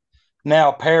 Um,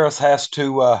 Now Paris has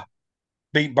to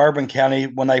beat Bourbon County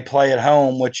when they play at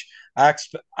home, which I'm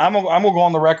gonna go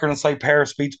on the record and say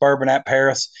Paris beats Bourbon at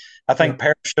Paris. I Yeah. think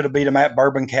Paris should have beat them at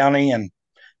Bourbon County, and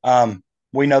um,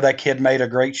 we know that kid made a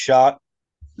great shot,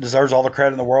 deserves all the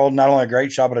credit in the world. Not only a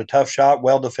great shot, but a tough shot,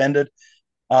 well defended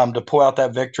to pull out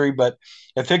that victory. But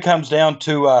if it comes down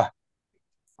to uh,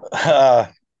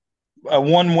 a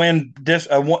one win,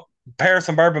 Paris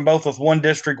and Bourbon both with one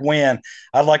district win,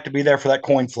 I'd like to be there for that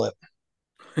coin flip.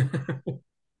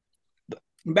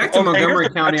 Back to Okay, here's Montgomery the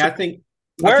County, question.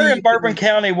 I Where think in you Bourbon can,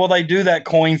 County will they do that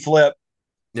coin flip?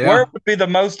 Where yeah, would be the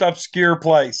most obscure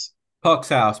place? Puck's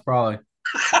house probably,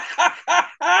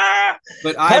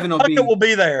 but Putt Puckett will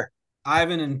be there.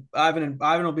 Ivan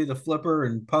will be the flipper,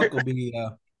 and Puck will be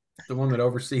the one that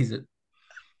oversees it.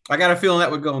 I got a feeling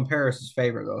that would go in Paris's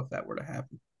favor though if that were to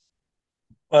happen.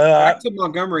 Uh, Back to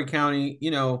Montgomery County,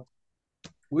 you know,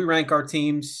 we rank our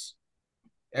teams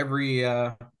every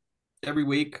every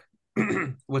week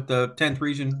with the 10th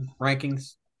region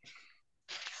rankings.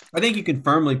 I think you can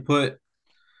firmly put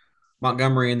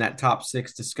Montgomery in that top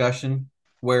six discussion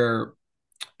where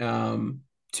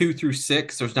 2 through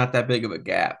 6, there's not that big of a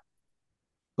gap.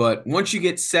 But once you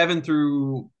get 7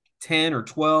 through 10 or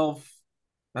 12,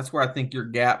 that's where I think your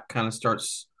gap kind of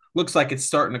looks like it's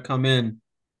starting to come in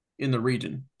the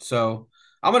region. So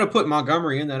I'm going to put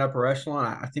Montgomery in that upper echelon.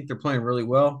 I think they're playing really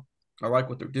well. I like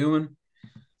what they're doing.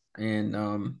 And,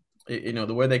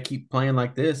 the way they keep playing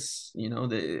like this,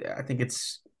 I think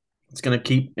it's going to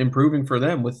keep improving for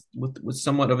them with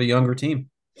somewhat of a younger team.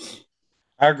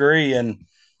 I agree, and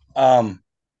um,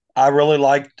 I really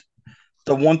liked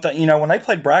the one thing, when they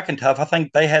played Bracken tough, I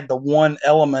think they had the one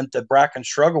element that Bracken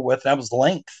struggled with, and that was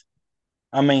length.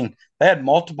 I mean, they had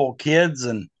multiple kids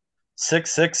and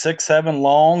 6'6", 6'7"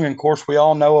 long. And of course, we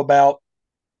all know about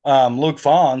Luke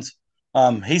Fons.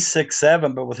 He's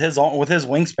 6'7", but with his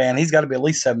wingspan, he's got to be at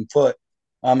least 7 foot.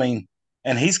 I mean,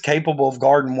 and he's capable of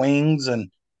guarding wings,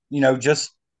 and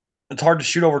just it's hard to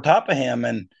shoot over top of him.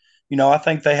 And I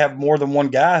think they have more than one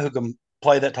guy who can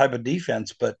play that type of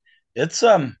defense. But it's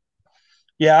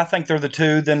yeah, I think they're the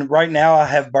two. Then right now, I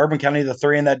have Bourbon County the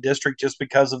three in that district just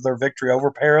because of their victory over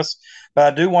Paris.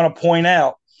 But I do want to point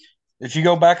out, if you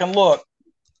go back and look,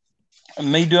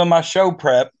 me doing my show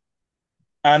prep,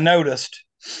 I noticed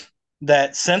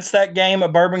that since that game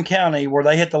at Bourbon County where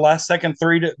they hit the last second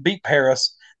three to beat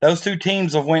Paris, those two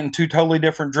teams have went in two totally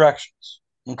different directions.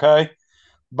 Okay.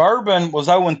 Bourbon was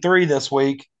 0-3 this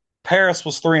week. Paris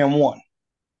was 3-1.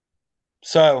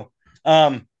 So,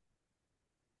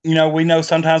 we know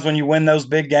sometimes when you win those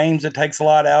big games, it takes a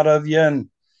lot out of you and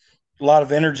a lot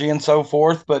of energy and so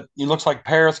forth. But it looks like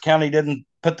Paris County didn't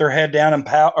put their head down and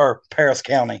Paris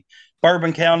County.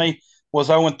 Bourbon County was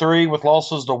 0-3 with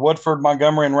losses to Woodford,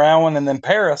 Montgomery, and Rowan. And then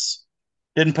Paris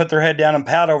didn't put their head down and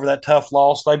pout over that tough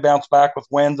loss. They bounced back with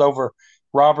wins over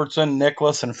Robertson,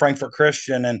 Nicholas, and Frankfort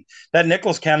Christian. And that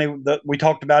Nicholas County that we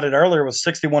talked about it earlier was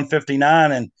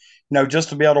 61-59. And, just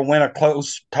to be able to win a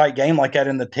close, tight game like that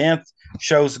in the 10th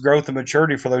shows growth and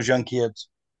maturity for those young kids.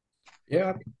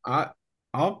 Yeah,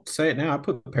 I'll say it now. I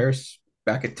put Paris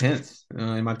back at 10th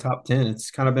in my top 10. It's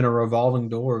kind of been a revolving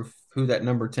door of who that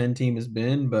number 10 team has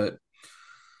been, but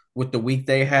with the week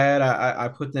they had, I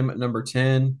put them at number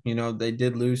 10. They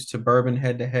did lose to Bourbon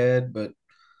head to head, but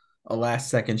a last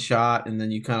second shot. And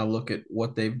then you kind of look at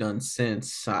what they've done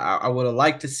since. I would have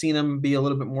liked to seen them be a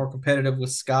little bit more competitive with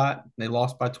Scott. They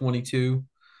lost by 22,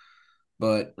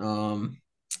 but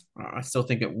I still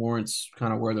think it warrants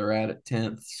kind of where they're at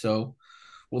 10th. So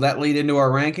will that lead into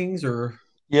our rankings or?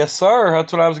 Yes, sir.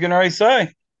 That's what I was going to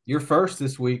say. You're first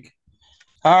this week.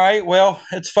 All right. Well,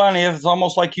 it's funny. It's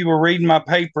almost like you were reading my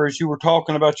paper as you were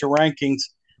talking about your rankings.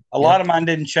 A lot of mine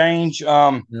didn't change.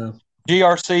 Yeah.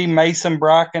 GRC, Mason,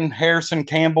 Bracken, Harrison,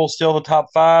 Campbell, still the top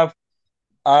five.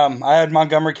 I had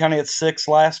Montgomery County at 6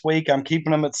 last week. I'm keeping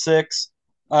them at 6.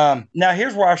 Now,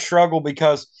 here's where I struggle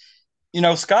because,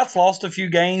 Scott's lost a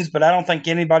few games, but I don't think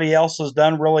anybody else has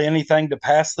done really anything to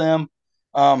pass them.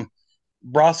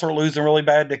 Brossart losing really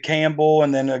bad to Campbell,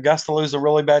 and then Augusta losing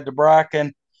really bad to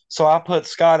Bracken. So I put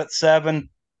Scott at 7.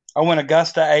 I went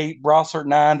Augusta 8, Brossart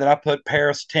 9, then I put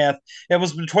Paris 10th. It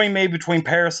was between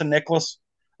Paris and Nicholas,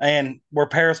 and where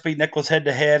Paris beat Nicholas head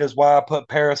to head is why I put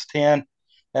Paris 10,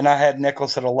 and I had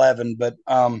Nicholas at 11. But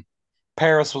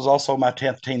Paris was also my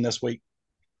 10th team this week.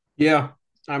 Yeah,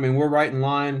 I mean, we're right in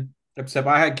line, except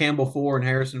I had Campbell 4 and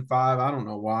Harrison 5. I don't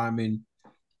know why. I mean,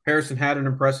 Harrison had an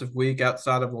impressive week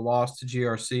outside of the loss to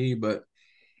GRC, but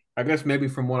I guess maybe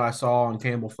from what I saw on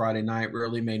Campbell Friday night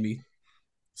really made me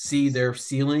see their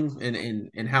ceiling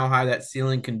and how high that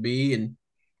ceiling can be. And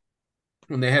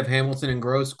when they have Hamilton and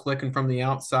Gross clicking from the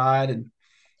outside, and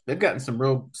they've gotten some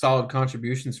real solid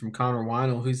contributions from Connor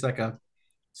Weinel, who's like a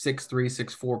 6'3",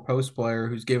 6'4" post player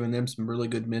who's given them some really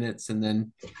good minutes. And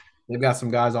then they've got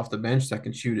some guys off the bench that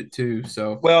can shoot it too.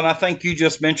 So well, and I think you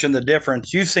just mentioned the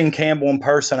difference. You've seen Campbell in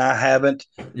person. I haven't.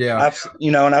 Yeah,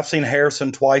 I've seen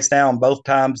Harrison twice now, and both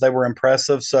times they were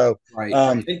impressive. So right.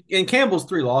 And Campbell's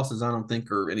 3 losses, I don't think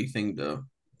are anything to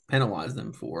penalize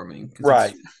them for. I mean,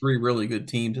 right, it's 3 really good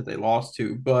teams that they lost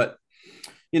to. But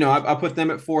I put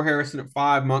them at 4, Harrison at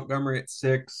 5, Montgomery at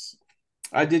 6.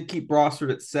 I did keep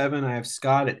Brossard at 7. I have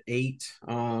Scott at 8.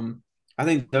 I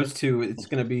think those two, it's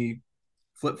going to be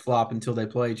flip-flop until they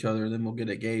play each other. Then we'll get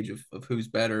a gauge of who's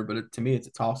better. But to me, it's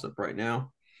a toss-up right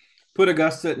now. Put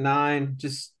Augusta at 9.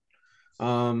 Just,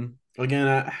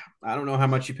 again, I don't know how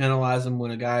much you penalize them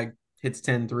when a guy hits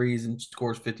 10 threes and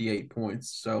scores 58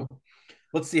 points. So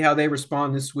let's see how they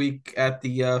respond this week at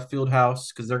the field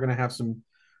house because they're going to have some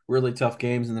really tough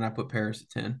games. And then I put Paris at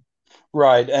 10.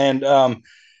 Right. And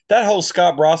that whole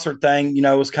Scott Brossart thing,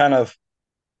 was kind of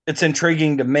 – it's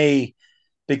intriguing to me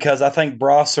because I think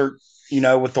Brossart –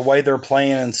 with the way they're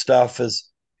playing and stuff is,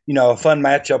 a fun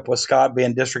matchup with Scott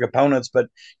being district opponents. But,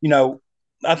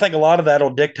 I think a lot of that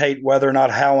will dictate whether or not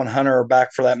Howe and Hunter are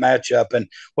back for that matchup. And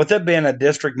with it being a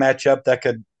district matchup that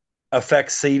could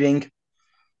affect seeding,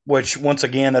 which once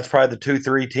again, that's probably the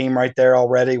 2-3 team right there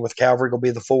already with Calvary will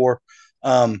be the 4.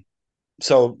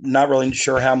 So not really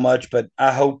sure how much, but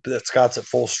I hope that Scott's at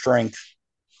full strength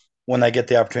when they get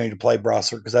the opportunity to play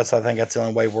Brossart because I think that's the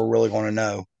only way we're really going to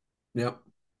know. Yep.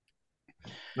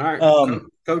 All right,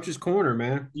 Coach's Corner,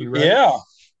 man. You ready? Yeah.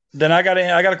 Then I got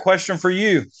a question for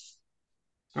you.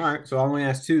 All right, so I'll only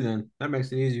ask two then. That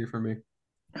makes it easier for me.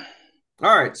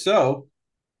 All right, so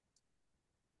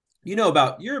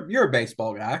about you're a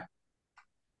baseball guy.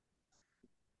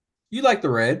 You like the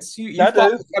Reds. You I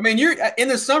follow. do. I mean, you're in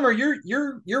the summer.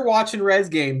 You're watching Reds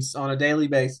games on a daily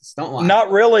basis. Don't lie.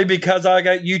 Not really, because I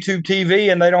got YouTube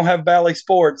TV and they don't have Valley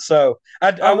Sports. So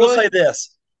I Oh, will really? say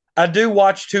this: I do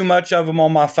watch too much of them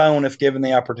on my phone if given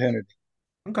the opportunity.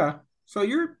 Okay. So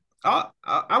you're. I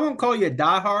won't call you a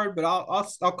diehard, but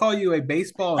I'll call you a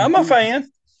baseball I'm a fan.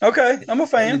 Okay, I'm a an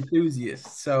fan.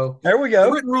 enthusiast. So There we the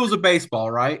go. written rules of baseball,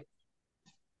 right?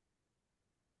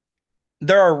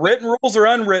 There are written rules or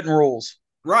unwritten rules.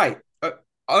 Right.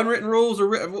 Unwritten rules are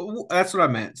written. That's what I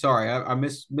meant. Sorry, I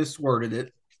misworded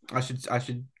it. I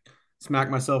should smack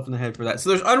myself in the head for that. So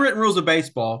there's unwritten rules of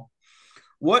baseball.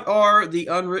 What are the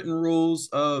unwritten rules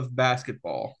of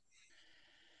basketball?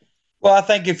 Well, I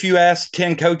think if you ask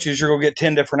 10 coaches, you're going to get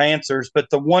 10 different answers. But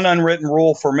the one unwritten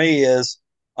rule for me is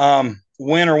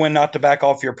when or when not to back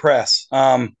off your press.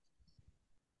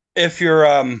 If you're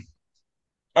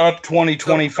up 20, So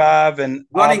 25, and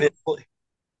running obviously,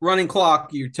 running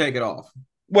clock, you take it off.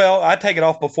 well, I take it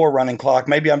off before running clock.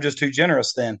 Maybe I'm just too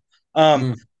generous then.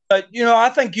 Um, Mm. but, I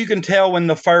think you can tell when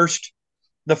the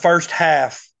first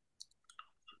half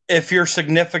if you're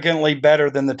significantly better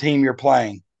than the team you're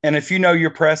playing. And if you know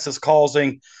your press is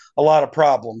causing a lot of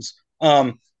problems,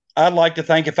 I'd like to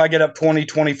think if I get up 20,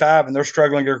 25 and they're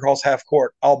struggling to get across half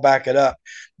court, I'll back it up.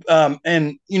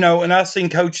 And I've seen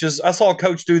coaches, I saw a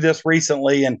coach do this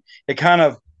recently and it kind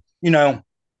of, you know,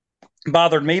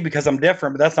 bothered me because I'm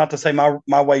different, but that's not to say my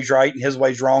way's right and his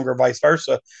way's wrong or vice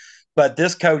versa. But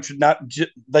this coach,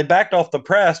 they backed off the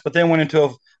press, but then went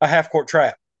into a half court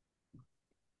trap,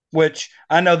 which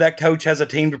I know that coach has a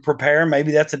team to prepare.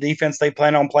 Maybe that's a defense they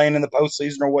plan on playing in the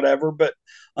postseason or whatever. But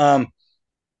um,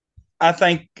 I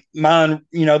think mine,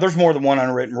 there's more than one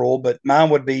unwritten rule, but mine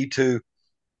would be to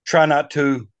try not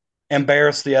to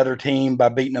embarrass the other team by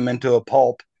beating them into a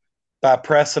pulp by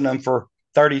pressing them for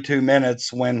 32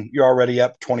 minutes when you're already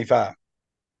up 25.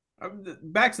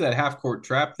 Back to that half court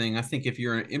trap thing. I think if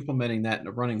you're implementing that in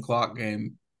a running clock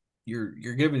game, you're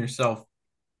giving yourself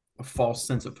a false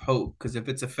sense of hope because if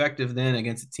it's effective then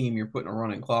against a team you're putting a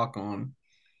running clock on,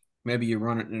 maybe you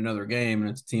run it in another game and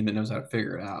it's a team that knows how to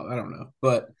figure it out. I don't know,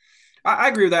 but I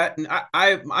agree with that. And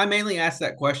I mainly asked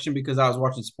that question because I was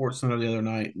watching Sports Center the other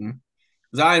night and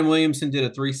Zion Williamson did a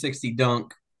 360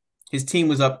 dunk. His team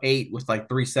was up 8 with like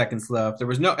 3 seconds left. There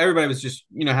was everybody was just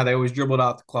how they always dribbled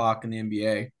out the clock in the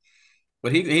NBA,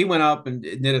 but he went up and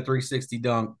did a 360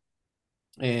 dunk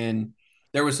and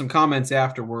there was some comments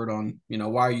afterward on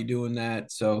why are you doing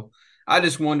that. So I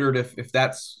just wondered if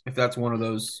that's one of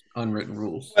those unwritten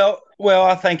rules. Well,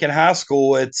 I think in high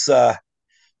school it's and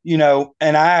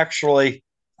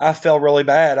I felt really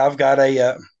bad. I've got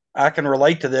I can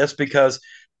relate to this because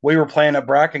we were playing at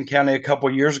Bracken County a couple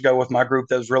of years ago with my group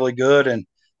that was really good, and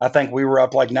I think we were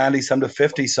up like 90 some to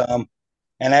 50 some,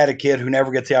 and I had a kid who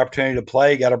never gets the opportunity to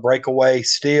play got a breakaway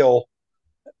steal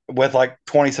with like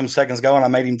 20 some seconds going. I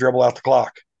made him dribble out the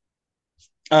clock.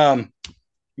 Um,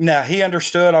 Now he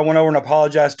understood. I went over and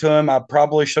apologized to him. I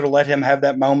probably should have let him have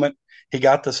that moment. He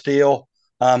got the steal.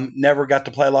 Never got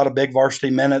to play a lot of big varsity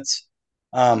minutes.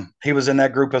 He was in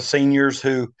that group of seniors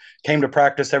who came to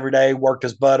practice every day, worked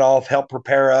his butt off, helped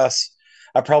prepare us.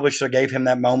 I probably should have gave him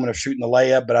that moment of shooting the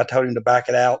layup, but I told him to back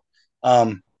it out,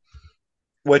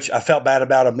 which I felt bad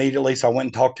about immediately. So I went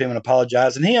and talked to him and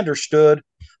apologized, and he understood.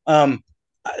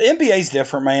 NBA is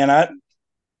different, man.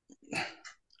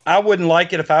 I wouldn't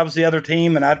like it if I was the other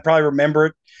team, and I'd probably remember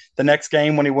it the next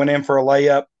game when he went in for a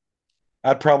layup.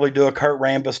 I'd probably do a Kurt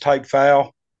Rambis type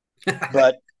foul,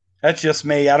 but that's just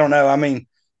me. I don't know. I mean,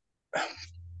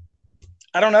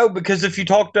 I don't know because if you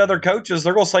talk to other coaches,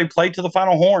 they're going to say play to the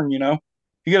final horn. You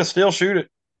got to still shoot it.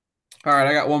 All right,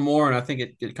 I got one more, and I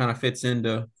think it kind of fits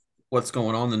into what's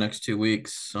going on the next 2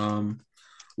 weeks.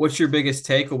 What's your biggest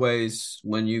takeaways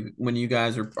when you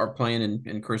guys are playing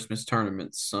in Christmas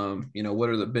tournaments? What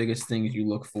are the biggest things you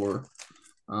look for,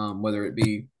 whether it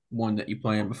be one that you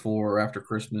planned before or after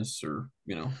Christmas, or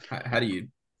how do you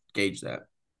gauge that?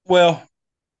 Well,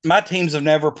 my teams have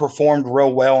never performed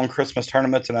real well in Christmas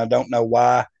tournaments, and I don't know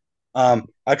why.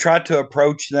 I try to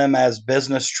approach them as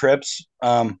business trips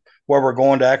where we're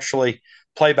going to actually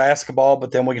play basketball,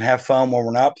 but then we can have fun when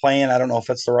we're not playing. I don't know if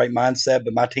that's the right mindset,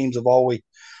 but my teams have always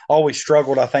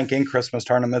struggled, I think, in Christmas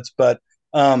tournaments. But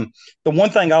the one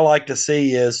thing I like to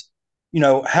see is,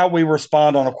 how we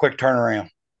respond on a quick turnaround.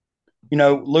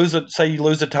 Say you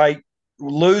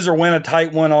lose or win a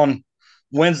tight one on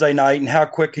Wednesday night, and how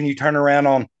quick can you turn around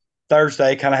on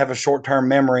Thursday, kind of have a short term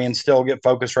memory and still get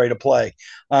focused, ready to play.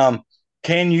 Um,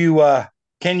 can you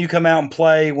come out and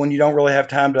play when you don't really have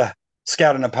time to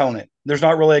scout an opponent? There's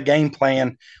not really a game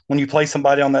plan when you play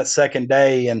somebody on that second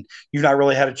day and you've not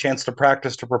really had a chance to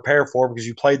practice to prepare for because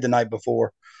you played the night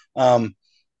before.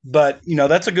 But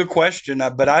that's a good question.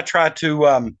 But I try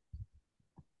to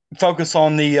focus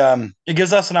on it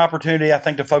gives us an opportunity, I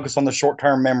think, to focus on the short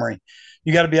term memory.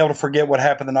 You got to be able to forget what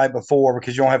happened the night before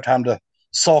because you don't have time to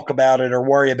sulk about it or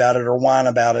worry about it or whine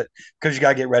about it because you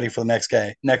got to get ready for the next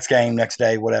game, next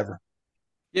day, whatever.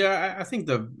 Yeah, I think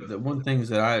the one things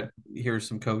that I hear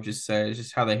some coaches say is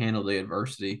just how they handle the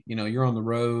adversity. You're on the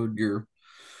road, you're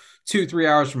 2-3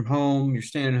 hours from home, you're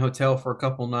staying in a hotel for a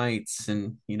couple nights,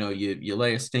 and you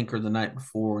lay a stinker the night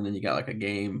before, and then you got like a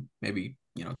game, maybe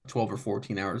 12 or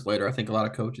 14 hours later. I think a lot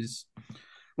of coaches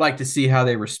like to see how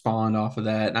they respond off of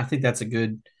that, and I think that's a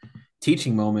good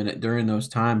teaching moment during those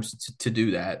times to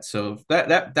do that. So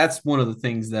that's one of the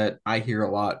things that I hear a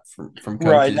lot from Right.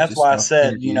 coaches. That's Just why I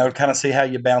said, energy. kind of see how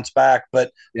you bounce back.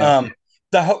 But Yeah.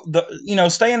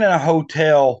 staying in a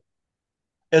hotel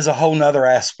is a whole nother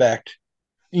aspect.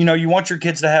 You want your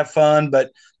kids to have fun, but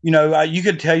you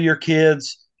could tell your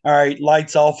kids, all right,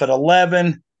 lights off at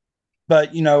 11.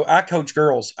 But I coach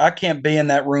girls. I can't be in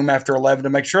that room after 11 to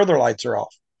make sure their lights are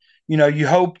off. You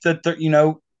hope that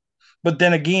but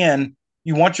then again,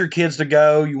 you want your kids to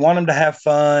go. You want them to have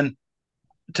fun.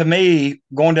 To me,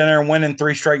 going down there and winning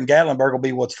 3 straight in Gatlinburg will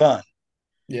be what's fun.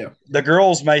 Yeah. The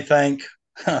girls may think,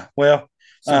 well,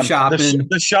 Some shopping.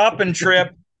 the shopping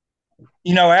trip,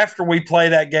 after we play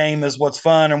that game is what's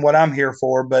fun and what I'm here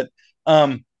for. But,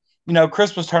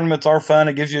 Christmas tournaments are fun.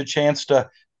 It gives you a chance to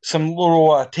some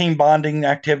little team bonding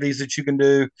activities that you can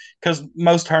do because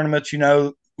most tournaments, you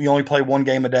only play one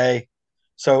game a day.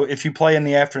 So if you play in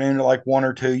the afternoon at like 1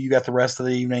 or 2, you got the rest of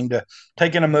the evening to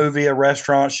take in a movie, a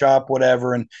restaurant, shop,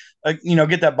 whatever, and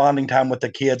get that bonding time with the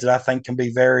kids that I think can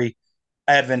be very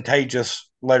advantageous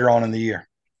later on in the year.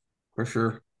 For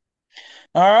sure.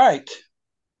 All right.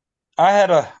 I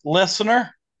had a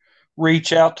listener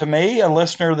reach out to me, a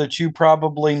listener that you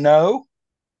probably know.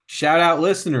 Shout out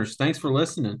listeners. Thanks for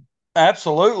listening.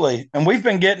 Absolutely. And we've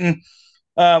been getting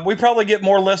we probably get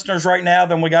more listeners right now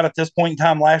than we got at this point in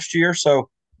time last year. So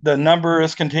the number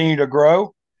is continuing to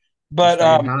grow. But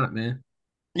staying hot, man.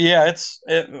 Yeah,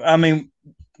 I mean,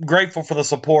 grateful for the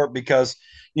support because,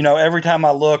 every time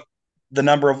I look,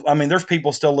 there's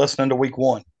people still listening to week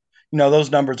one. Those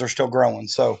numbers are still growing.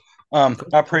 So I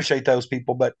appreciate those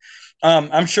people. But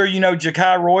I'm sure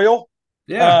Jakai Royal.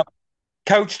 Yeah.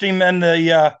 Coached him in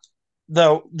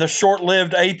the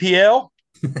short-lived APL.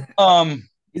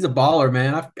 He's a baller,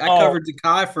 man. I covered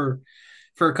Jakai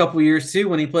for a couple years too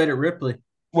when he played at Ripley.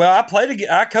 Well,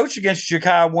 I coached against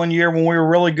Jakai one year when we were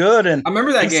really good, and I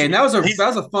remember that game. That was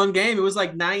a fun game. It was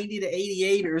like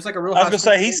 90-88. It was like a real. I was gonna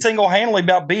say he single-handedly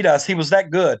about beat us. He was that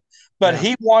good, but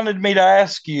he wanted me to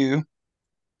ask you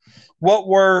what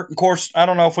were. Of course, I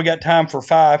don't know if we got time for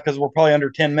 5 because we're probably under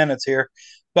 10 minutes here,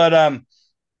 but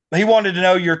he wanted to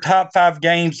know your top 5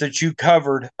 games that you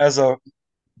covered as a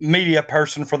media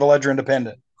person for the Ledger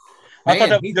Independent. I thought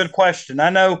that was a good question. I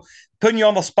know putting you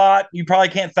on the spot, you probably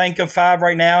can't think of 5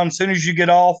 right now. And as soon as you get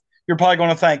off, you're probably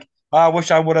going to think, I wish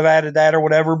I would have added that or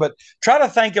whatever. But try to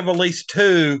think of at least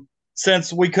 2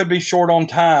 since we could be short on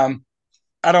time.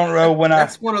 I don't know when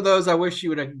That's one of those I wish you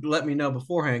would have let me know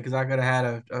beforehand because I could have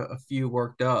had a few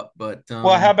worked up. But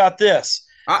well, how about this?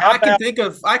 I can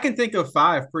think of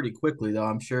 5 pretty quickly though.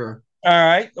 I'm sure. All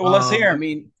right. Well, let's hear. I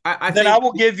mean, I then I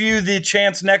will give you the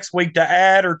chance next week to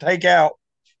add or take out.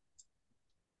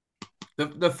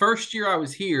 The first year I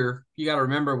was here, you got to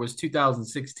remember, was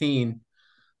 2016.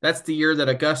 That's the year that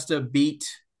Augusta beat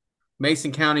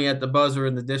Mason County at the buzzer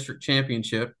in the district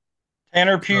championship.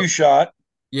 Tanner Pugh shot.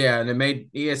 Yeah, and it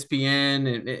made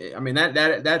ESPN. And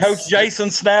that's Coach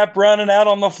Jason Snap running out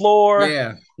on the floor.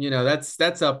 Yeah,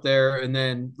 that's up there. And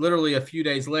then literally a few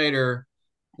days later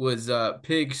was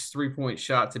Pig's 3-point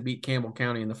shot to beat Campbell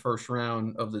County in the first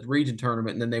round of the region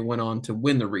tournament, and then they went on to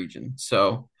win the region.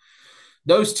 So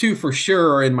those 2 for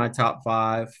sure are in my top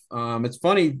 5. It's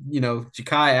funny,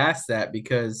 Jakai asked that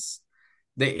because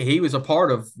he was a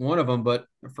part of one of them, but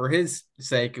for his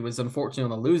sake, it was unfortunately on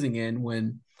the losing end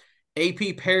when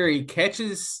AP Perry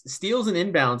steals an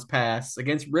inbounds pass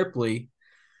against Ripley,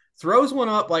 throws one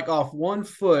up like off 1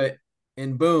 foot,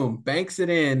 and boom, banks it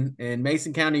in, and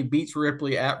Mason County beats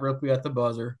Ripley at the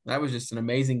buzzer. That was just an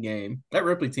amazing game. That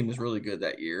Ripley team was really good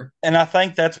that year. And I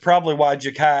think that's probably why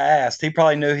Jakai asked. He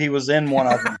probably knew he was in one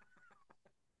of them.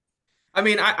 I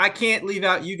mean, I can't leave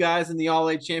out you guys in the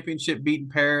All-A Championship beating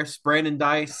Paris. Brandon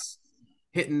Dice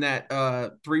hitting that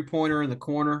 3-pointer in the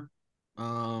corner.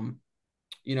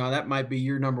 That might be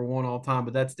your number one all time,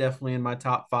 but that's definitely in my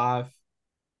top five.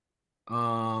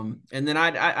 And then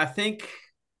I think,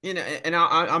 and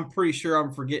I'm pretty sure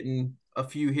I'm forgetting a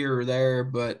few here or there,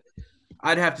 but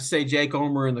I'd have to say Jake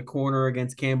Omer in the corner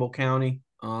against Campbell County.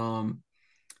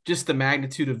 Just the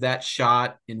magnitude of that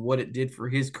shot and what it did for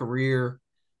his career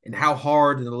and how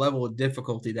hard and the level of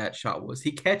difficulty that shot was.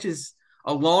 He catches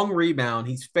a long rebound.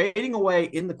 He's fading away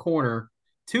in the corner,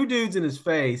 two dudes in his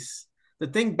face. The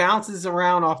thing bounces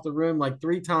around off the rim like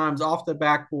 3 times off the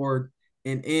backboard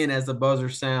and in as the buzzer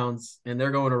sounds, and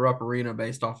they're going to Rupp Arena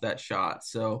based off that shot.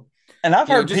 So, And I've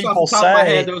heard just off people the top of my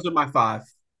say, head, those are my five.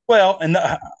 well, and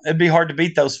it'd be hard to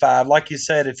beat those five. Like you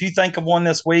said, if you think of one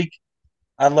this week,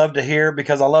 I'd love to hear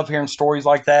because I love hearing stories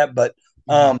like that. But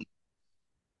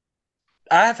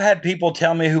I've had people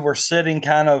tell me who were sitting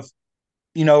kind of,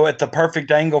 at the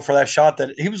perfect angle for that shot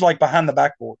that he was like behind the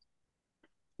backboard.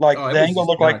 Like the angle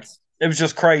looked like it was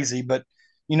just crazy. But,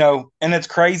 and it's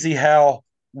crazy how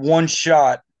one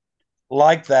shot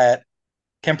like that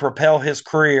can propel his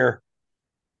career.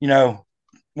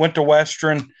 Went to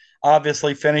Western,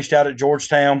 obviously finished out at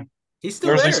Georgetown. He's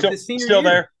still there. Still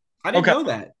there. I didn't know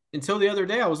that until the other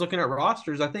day. I was looking at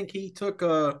rosters. I think he took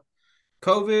a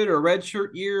COVID or redshirt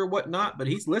year or whatnot, but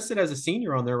he's listed as a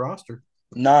senior on their roster.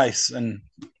 Nice. And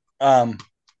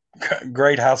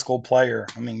great high school player.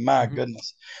 I mean, my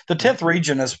goodness. The 10th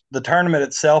region the tournament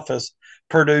itself has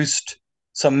produced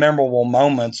some memorable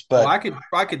moments, but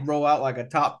I could roll out like a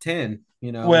top 10,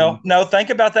 Well, no, think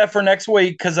about that for next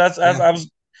week because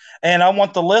I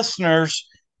want the listeners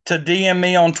to DM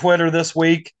me on Twitter this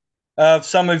week of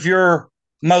some of your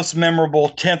most memorable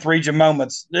 10th region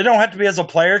moments. They don't have to be as a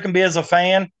player, it can be as a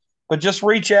fan, but just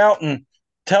reach out and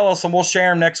tell us and we'll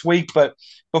share them next week. But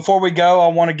before we go, I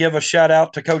want to give a shout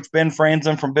out to Coach Ben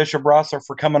Franzen from Bishop Rosser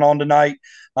for coming on tonight.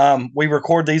 We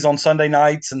record these on Sunday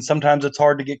nights, and sometimes it's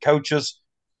hard to get coaches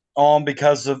on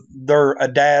because of they're a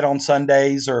dad on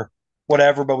Sundays or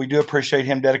whatever, but we do appreciate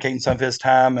him dedicating some of his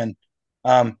time. And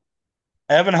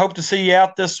Evan, hope to see you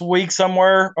out this week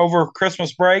somewhere over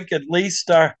Christmas break. At least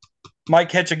might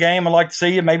catch a game. I'd like to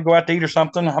see you, maybe go out to eat or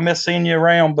something. I miss seeing you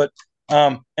around, but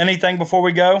anything before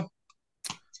we go?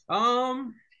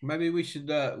 Maybe we should,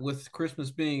 with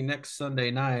Christmas being next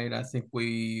Sunday night, I think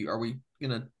are we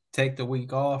going to take the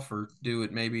week off or do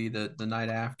it maybe the night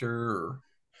after?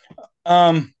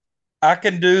 Or I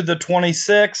can do the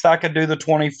 26th. I could do the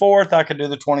 24th. I could do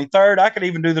the 23rd. I could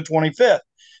even do the 25th.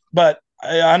 But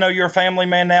I know you're a family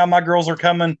man now. My girls are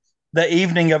coming the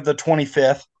evening of the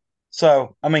 25th.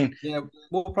 So, I mean. Yeah,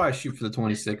 we'll probably shoot for the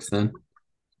 26th then.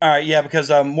 All right, yeah, because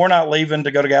we're not leaving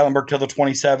to go to Gatlinburg till the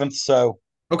 27th. So.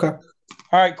 Okay.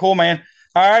 All right, cool, man.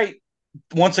 All right.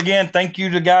 Once again, thank you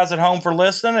to guys at home for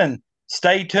listening, and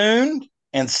stay tuned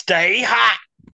and stay hot.